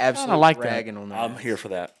go. Like absolutely like that. ragging on their ass. I'm here for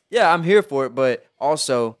that. Yeah, I'm here for it, but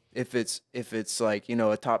also if it's like,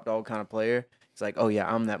 a top dog kind of player, it's like, oh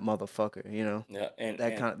yeah, I'm that motherfucker, Yeah, and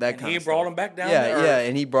That and- kind of that and kind he of brought stuff. him back down. Yeah, to yeah, earth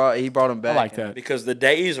and he brought him back. I like and- that. because the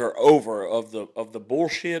days are over of the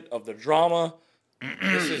bullshit of the drama.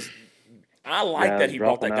 I like Guys that he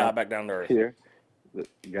brought that dropping guy out back down to earth. Here, the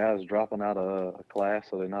guys dropping out of a class,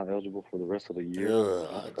 so they're not eligible for the rest of the year.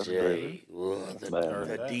 That's Jay, crazy. That's bad, man.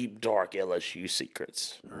 the deep dark LSU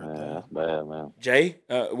secrets. Yeah, that's bad, man. Jay,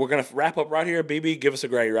 we're gonna wrap up right here. BB, give us a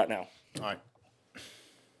grade right now. All right.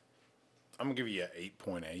 I'm gonna give you an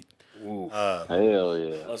 8.8. Hell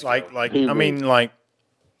yeah. Let's Like, go. like He I was. mean, like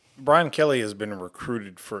Brian Kelly has been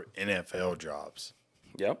recruited for NFL jobs.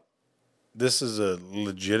 Yep. This is a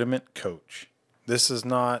legitimate coach. This is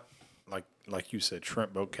not like you said,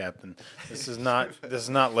 shrimp boat captain. This is not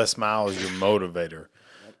Les Miles, your motivator.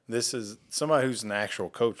 This is somebody who's an actual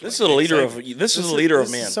coach. This like is a Nick leader of Saban. this is a leader of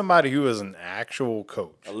This men. is somebody who is an actual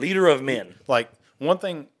coach. A leader of men. Like one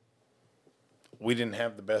thing we didn't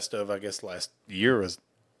have the best of, I guess, last year was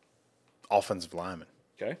offensive linemen.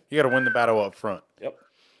 Okay. You got to win the battle up front. Yep.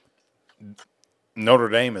 Notre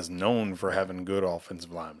Dame is known for having good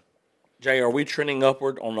offensive linemen. Jay, are we trending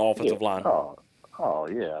upward on the offensive line? Oh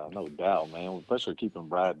yeah, no doubt, man. Especially keeping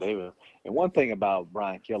Brian Davis. And one thing about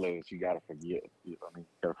Brian Kelly is you gotta forgive. You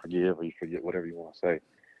gotta forgive or you forget whatever you want to say.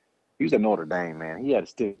 He was at Notre Dame, man. He had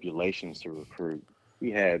stipulations to recruit.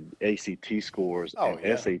 He had ACT scores and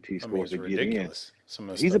SAT scores to get ridiculous. Some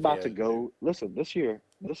of the He's stuff about he to had go. Listen,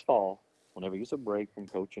 this fall, whenever he gets a break from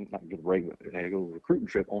coaching, not get a break, but they go recruiting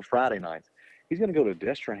trip on Friday nights. He's going to go to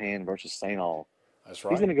Destrehan versus St. Aul. That's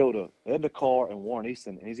right. He's going to go to Ed Carr and Warren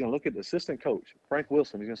Easton, and he's going to look at the assistant coach, Frank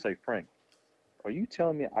Wilson. He's going to say, Frank, are you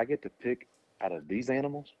telling me I get to pick out of these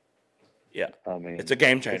animals? Yeah. I mean, It's a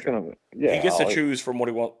game it's changer. gonna, yeah, He gets to choose from what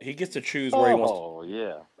he wants. He gets to choose where he wants. Oh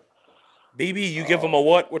yeah. BB, you give them a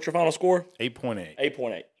what? What's your final score? 8.8.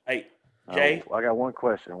 8.8. 8. Jay? I got one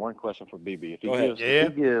question. One question for BB. Go ahead.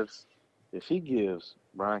 If he gives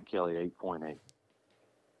Brian Kelly 8.8,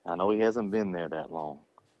 I know he hasn't been there that long.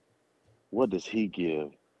 What does he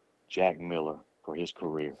give Jack Miller for his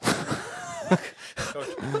career?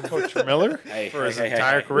 Coach Miller for his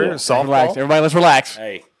entire career. Softball. Relax, everybody. Let's relax.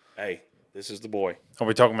 Hey, this is the boy. Are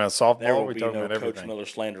we talking about softball? There Or will are we be talking no about Coach everything? Miller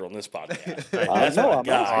slander on this podcast. That's my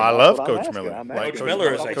guy. I love Coach Miller. Coach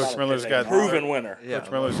Miller is Coach Miller's a got proven winner. Yeah.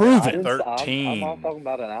 Coach Miller's Proven. got I'm 13. talking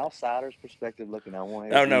about an outsider's perspective looking at one.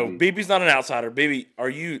 No. BB's not an outsider. BB, are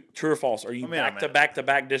you true or false? Are you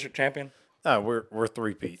back-to-back district champion? No, we're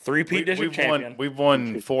three-peat. Three-peat district champion. We've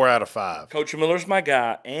won 4 out of 5. Coach Miller's my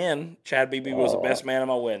guy, and Chad BB was the best man at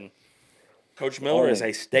my wedding. Coach Miller is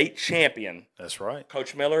a state champion. That's right.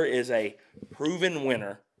 Coach Miller is a proven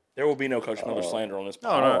winner. There will be no Coach Miller slander on this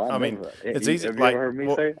podcast. No. I mean, it's easy. Have you Like, ever heard me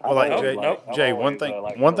well, say? well, like Nope. Jay, one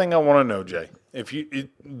thing I want to know, Jay,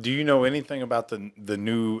 do you know anything about the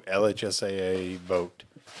new LHSAA vote?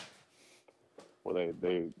 Well,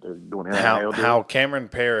 they're doing How Cameron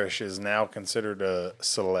Parish is now considered a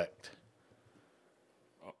select.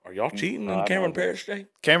 Are y'all cheating in Cameron Parish, Jay?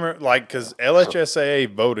 Cameron, because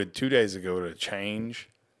LHSAA voted 2 days ago to change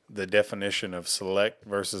the definition of select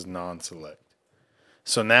versus non-select.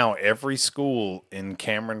 So now every school in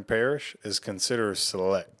Cameron Parish is considered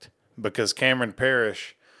select because Cameron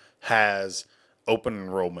Parish has open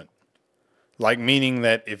enrollment. Meaning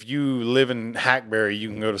that if you live in Hackberry, you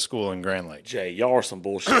can go to school in Grand Lake. Jay, y'all are some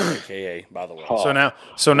bullshit, AKA, by the way.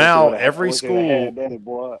 So now every school.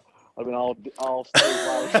 I've been all state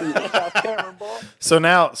South Cameron, boy. So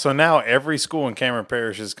now every school in Cameron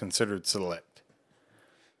Parish is considered select.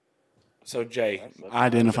 So Jay, I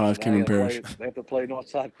identify as Cameron Parish. They have to play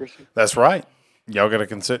Northside Christian. That's right. Y'all got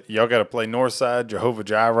to play Northside, Jehovah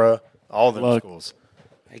Jireh, all them schools.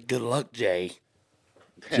 hey, good luck, Jay.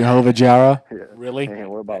 Jehovah Jireh. Yeah. Really? Man,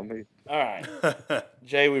 what about me? All right,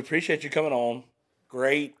 Jay, we appreciate you coming on.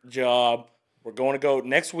 Great job. We're going to go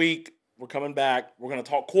next week. We're coming back. We're going to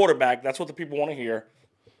talk quarterback. That's what the people want to hear.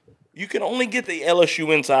 You can only get the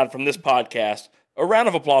LSU inside from this podcast. A round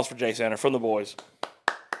of applause for Jay Sander from the boys.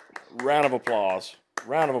 Round of applause.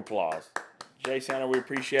 Round of applause. Jay Sander, we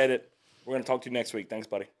appreciate it. We're going to talk to you next week. Thanks,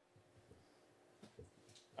 buddy.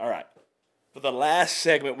 All right. For the last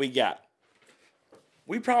segment we got,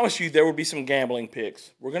 we promised you there would be some gambling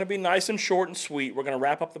picks. We're going to be nice and short and sweet. We're going to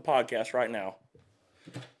wrap up the podcast right now.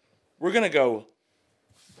 We're going to go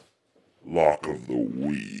Lock of the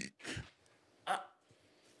week.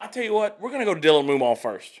 I tell you what, we're going to go Dylan Moomaw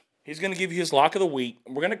first. He's going to give you his lock of the week,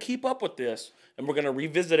 and we're going to keep up with this, and we're going to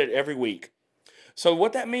revisit it every week. So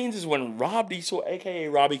what that means is when Rob Diesel,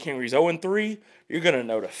 a.k.a. Robbie Kingery, is 0-3, you're going to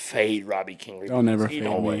know to fade Robbie Kingery. Don't ever fade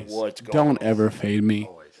me. Don't ever fade me.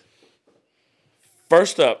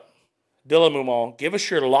 First up, Dylan Moomaw, give us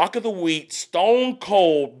your lock of the week, stone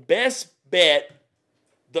cold, best bet.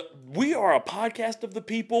 We are a podcast of the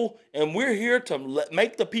people, and we're here to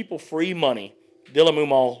make the people free money. Dylan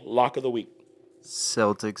Moomaw, lock of the week.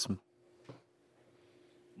 Celtics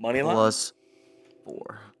Money line? +4.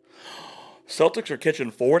 Celtics are catching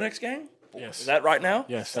 4 next game? Yes. Is that right now?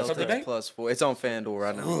 Yes. That's up to date? +4. It's on FanDuel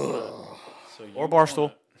right now. Or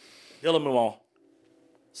Barstool. Dylan Moomaw.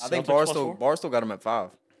 I think Celtics Barstool got him at 5.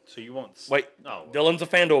 So you want? Wait, No. Dylan's a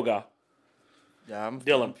FanDuel guy. Yeah,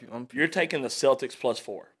 Dylan, I'm you're taking the Celtics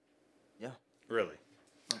 +4. yeah. Really?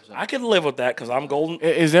 I can live with that because I'm golden.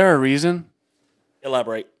 Is there a reason?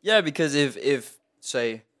 Elaborate. Yeah, because if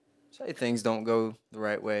say things don't go the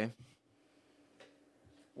right way,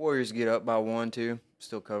 Warriors get up by 1-2,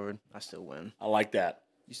 still covered. I still win. I like that.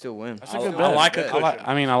 You still win. That's a good bet. I like a bet. cushion.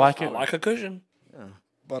 I like I it. like a cushion.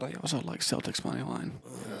 But I also like Celtics money line.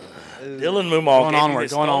 Dylan Moomaw.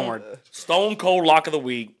 Going onward. Stone cold lock of the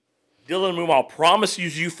week. Dylan Moomaw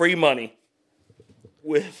promises you free money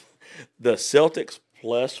with the Celtics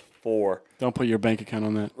 +4. Don't put your bank account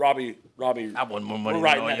on that. Robbie, I won more money we're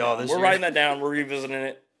writing than that y'all down. this We're year. writing that down. We're revisiting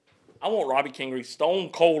it. I want Robbie Kingery, stone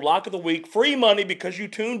cold lock of the week, free money because you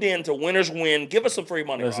tuned in to Winners Win. Give us some free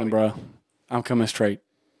money, Listen, Robbie. bro. I'm coming straight.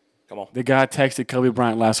 Come on. The guy texted Kobe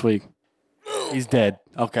Bryant last week. He's dead.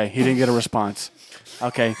 Okay, he didn't get a response.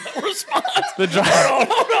 Okay. Response. The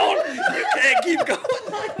Hold on. You can't keep going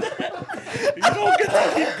like that. You don't get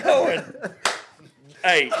to keep going.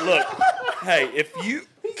 Hey, look. Hey, if you...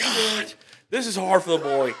 God, this is hard for the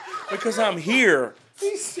boy because I'm here.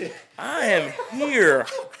 I am here.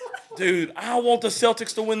 Dude, I want the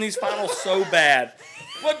Celtics to win these finals so bad.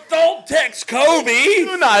 But don't text Kobe.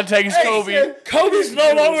 Do not text Kobe. Kobe's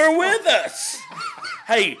no longer with us.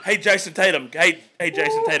 Hey, Jason Tatum. Hey,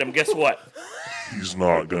 Jason Tatum. Guess what? He's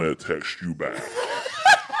not gonna text you back.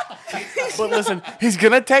 But listen, he's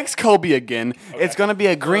gonna text Kobe again. Okay. It's gonna be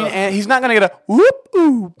a green, and he's not gonna get a whoop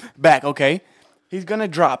ooh back. Okay, he's gonna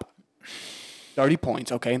drop 30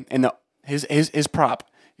 points. Okay, and his prop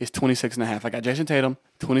is 26.5. I got Jason Tatum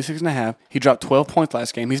 26.5. He dropped 12 points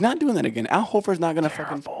last game. He's not doing that again. Al Horford's not gonna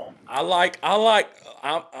fucking.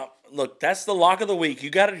 Look, that's the lock of the week. You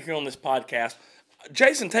got it here on this podcast.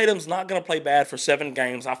 Jason Tatum's not gonna play bad for 7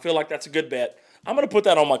 games. I feel like that's a good bet. I'm gonna put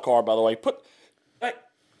that on my card. By the way,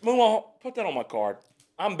 Move on. Put that on my card.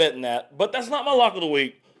 I'm betting that. But that's not my lock of the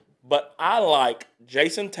week. But I like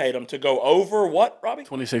Jason Tatum to go over what, Robbie?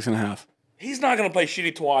 26.5. He's not going to play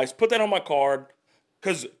shitty twice. Put that on my card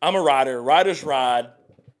because I'm a rider. Riders ride.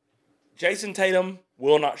 Jason Tatum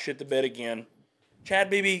will not shit the bed again. Chad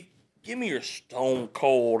Beebe, give me your stone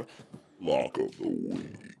cold Lock of the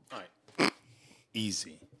week. All right.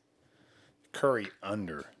 Easy. Curry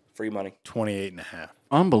under. Free money. 28.5.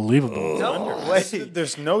 Unbelievable.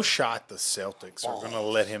 There's no shot the Celtics are going to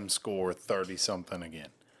let him score 30-something again.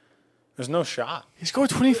 There's no shot. He scored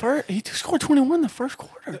 21. He scored 21 the first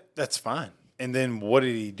quarter. That's fine. And then what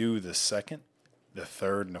did he do the second, the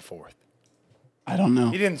third, and the fourth? I don't know.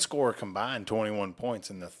 He didn't score a combined 21 points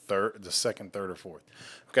in the second, third, or fourth.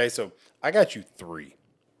 Okay, so I got you three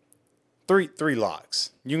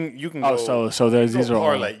locks. You can go. So there's these are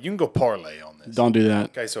parlay. You can go parlay on this. Don't do that.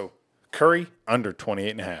 Okay, so Curry under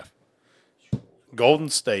 28.5. Golden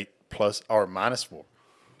State plus or -4.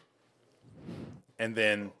 And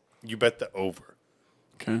then you bet the over.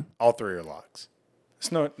 Okay. All 3 are locks.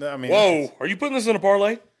 It's no. I mean. Whoa! Are you putting this in a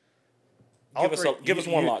parlay? Give us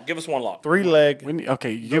one lock. Give us one lock. 3 leg.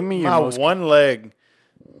 Okay, give me your my most. one leg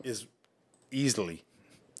is easily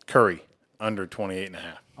Curry under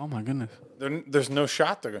 28.5. Oh my goodness. There's no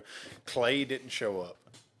shot. Clay didn't show up.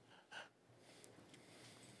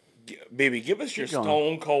 Baby, give us your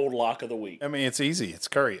stone cold lock of the week. I mean, it's easy. It's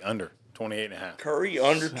Curry under 28.5. Curry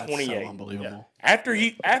under That's 28. So unbelievable. Yeah.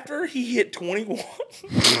 After he hit 21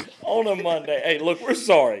 on a Monday. Hey, look, we're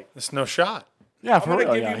sorry. There's no shot. Yeah, I'm for gonna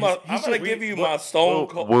real. give Yeah. you my. I'm gonna give you my stone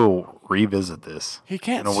cold. We'll revisit this He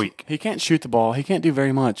can't. in a week. He can't shoot the ball. He can't do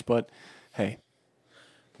very much. But hey,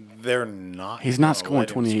 They're not. He's not gonna scoring let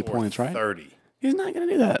him 28 score points, right? 30. he's not gonna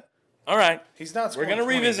do that. All right, He's not. we're Scoring gonna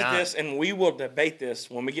revisit 29. this and we will debate this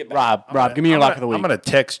when we get back. Rob, give me your lock of the week. I'm gonna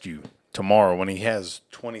text you tomorrow when he has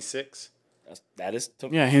 26. That is.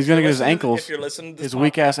 Yeah, he's gonna get his ankles. If you're listening to His this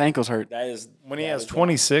weak podcast, ass ankles hurt. That is When he has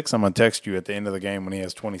 26, I'm gonna text you at the end of the game when he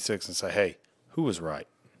has 26 and say, "Hey, who was right?"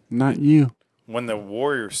 Not you. When the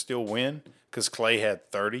Warriors still win because Clay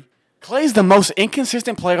had 30. Clay's the most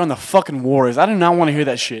inconsistent player on the fucking Warriors. I do not want to hear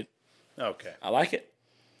that shit. Okay. I like it.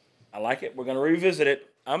 We're gonna revisit it.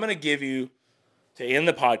 I'm gonna give you to end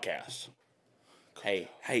the podcast. Hey,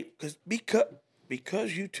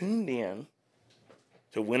 because you tuned in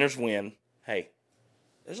to Winners Win. Hey,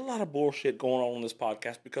 there's a lot of bullshit going on this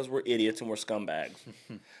podcast because we're idiots and we're scumbags.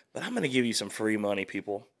 But I'm gonna give you some free money,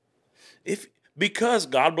 people. Because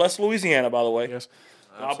God bless Louisiana, by the way. Yes.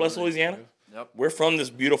 God bless Louisiana. Yep. We're from this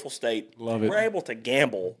beautiful state. Love it. We're able to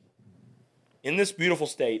gamble in this beautiful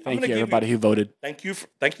state. Thank you, everybody who voted. Thank you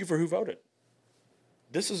for who voted.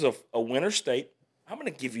 This is a winner state. I'm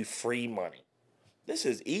going to give you free money. This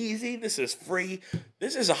is easy. This is free.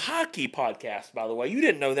 This is a hockey podcast, by the way. You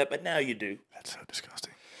didn't know that, but now you do. That's so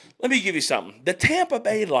disgusting. Let me give you something. The Tampa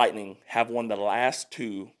Bay Lightning have won the last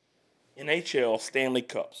 2 NHL Stanley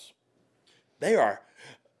Cups. They are,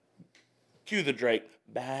 cue the Drake,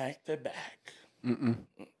 back to back.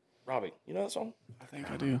 Robbie, you know that song? I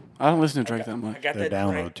think I do. I don't listen to Drake that much. I got They're that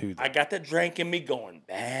down drink. 0-2, though. I got that drink in me going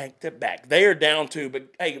back to back. They are down 2,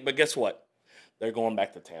 but guess what? They're going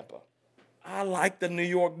back to Tampa. I like the New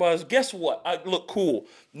York Buzz. Guess what? Look cool.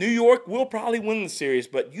 New York will probably win the series,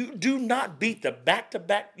 but you do not beat the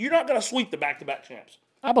back-to-back. You're not going to sweep the back-to-back champs.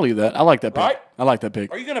 I believe that. I like that pick. Right? I like that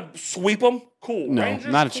pick. Are you going to sweep them? Cool. No,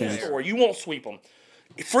 Rangers, not a cool chance. story. You won't sweep them.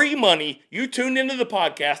 Free money. You tuned into the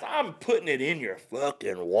podcast. I'm putting it in your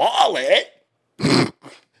fucking wallet.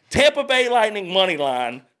 Tampa Bay Lightning money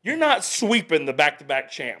line. You're not sweeping the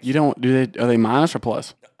back-to-back champs. You don't do they? Are they minus or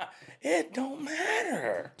plus? It don't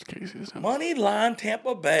matter. Casey, Money line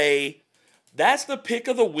Tampa Bay. That's the pick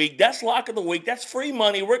of the week. That's lock of the week. That's free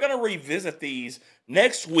money. We're going to revisit these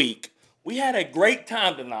next week. We had a great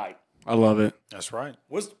time tonight. I love it. That's right.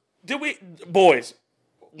 Boys,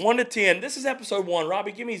 1 to 10. This is episode 1.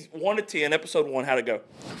 Robbie, give me 1 to 10. Episode 1. How'd it go?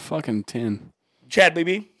 Fucking 10. Chad,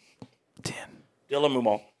 BB. 10. Dylan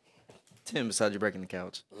Mumon. 10 beside you breaking the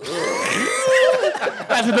couch.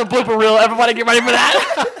 That's a blooper reel. Everybody get ready for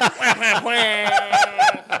that.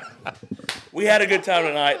 We had a good time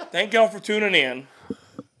tonight. Thank y'all for tuning in.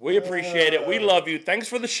 We appreciate it. We love you. Thanks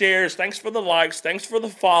for the shares. Thanks for the likes. Thanks for the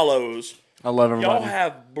follows. I love everybody. Y'all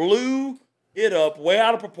have blew it up way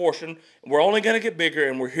out of proportion. We're only going to get bigger,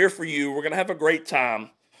 and we're here for you. We're going to have a great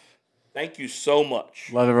time. Thank you so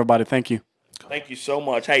much. Love everybody. Thank you. Thank you so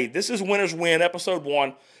much. Hey, this is Winners Win, Episode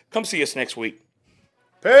 1. Come see us next week.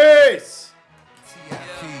 Peace.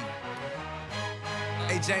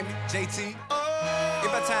 Hey, Jamie, JT. It's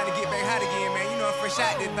about time to get back hot again, man. You know I'm fresh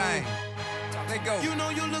out this thing. Let go. You know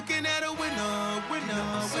you're looking at a winner. I'm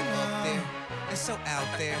so up there and so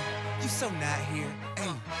out there. You so not here.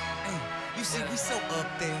 Hey, you see, we so up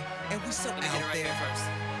there and we so out there.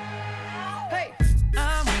 Hey,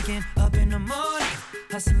 I'm waking up in the morning,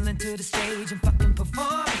 hustling to the stage and fucking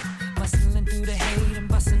performing, bustling through the hate and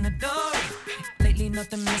busting the door. Lately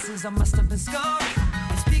nothing misses, I must have been scoring.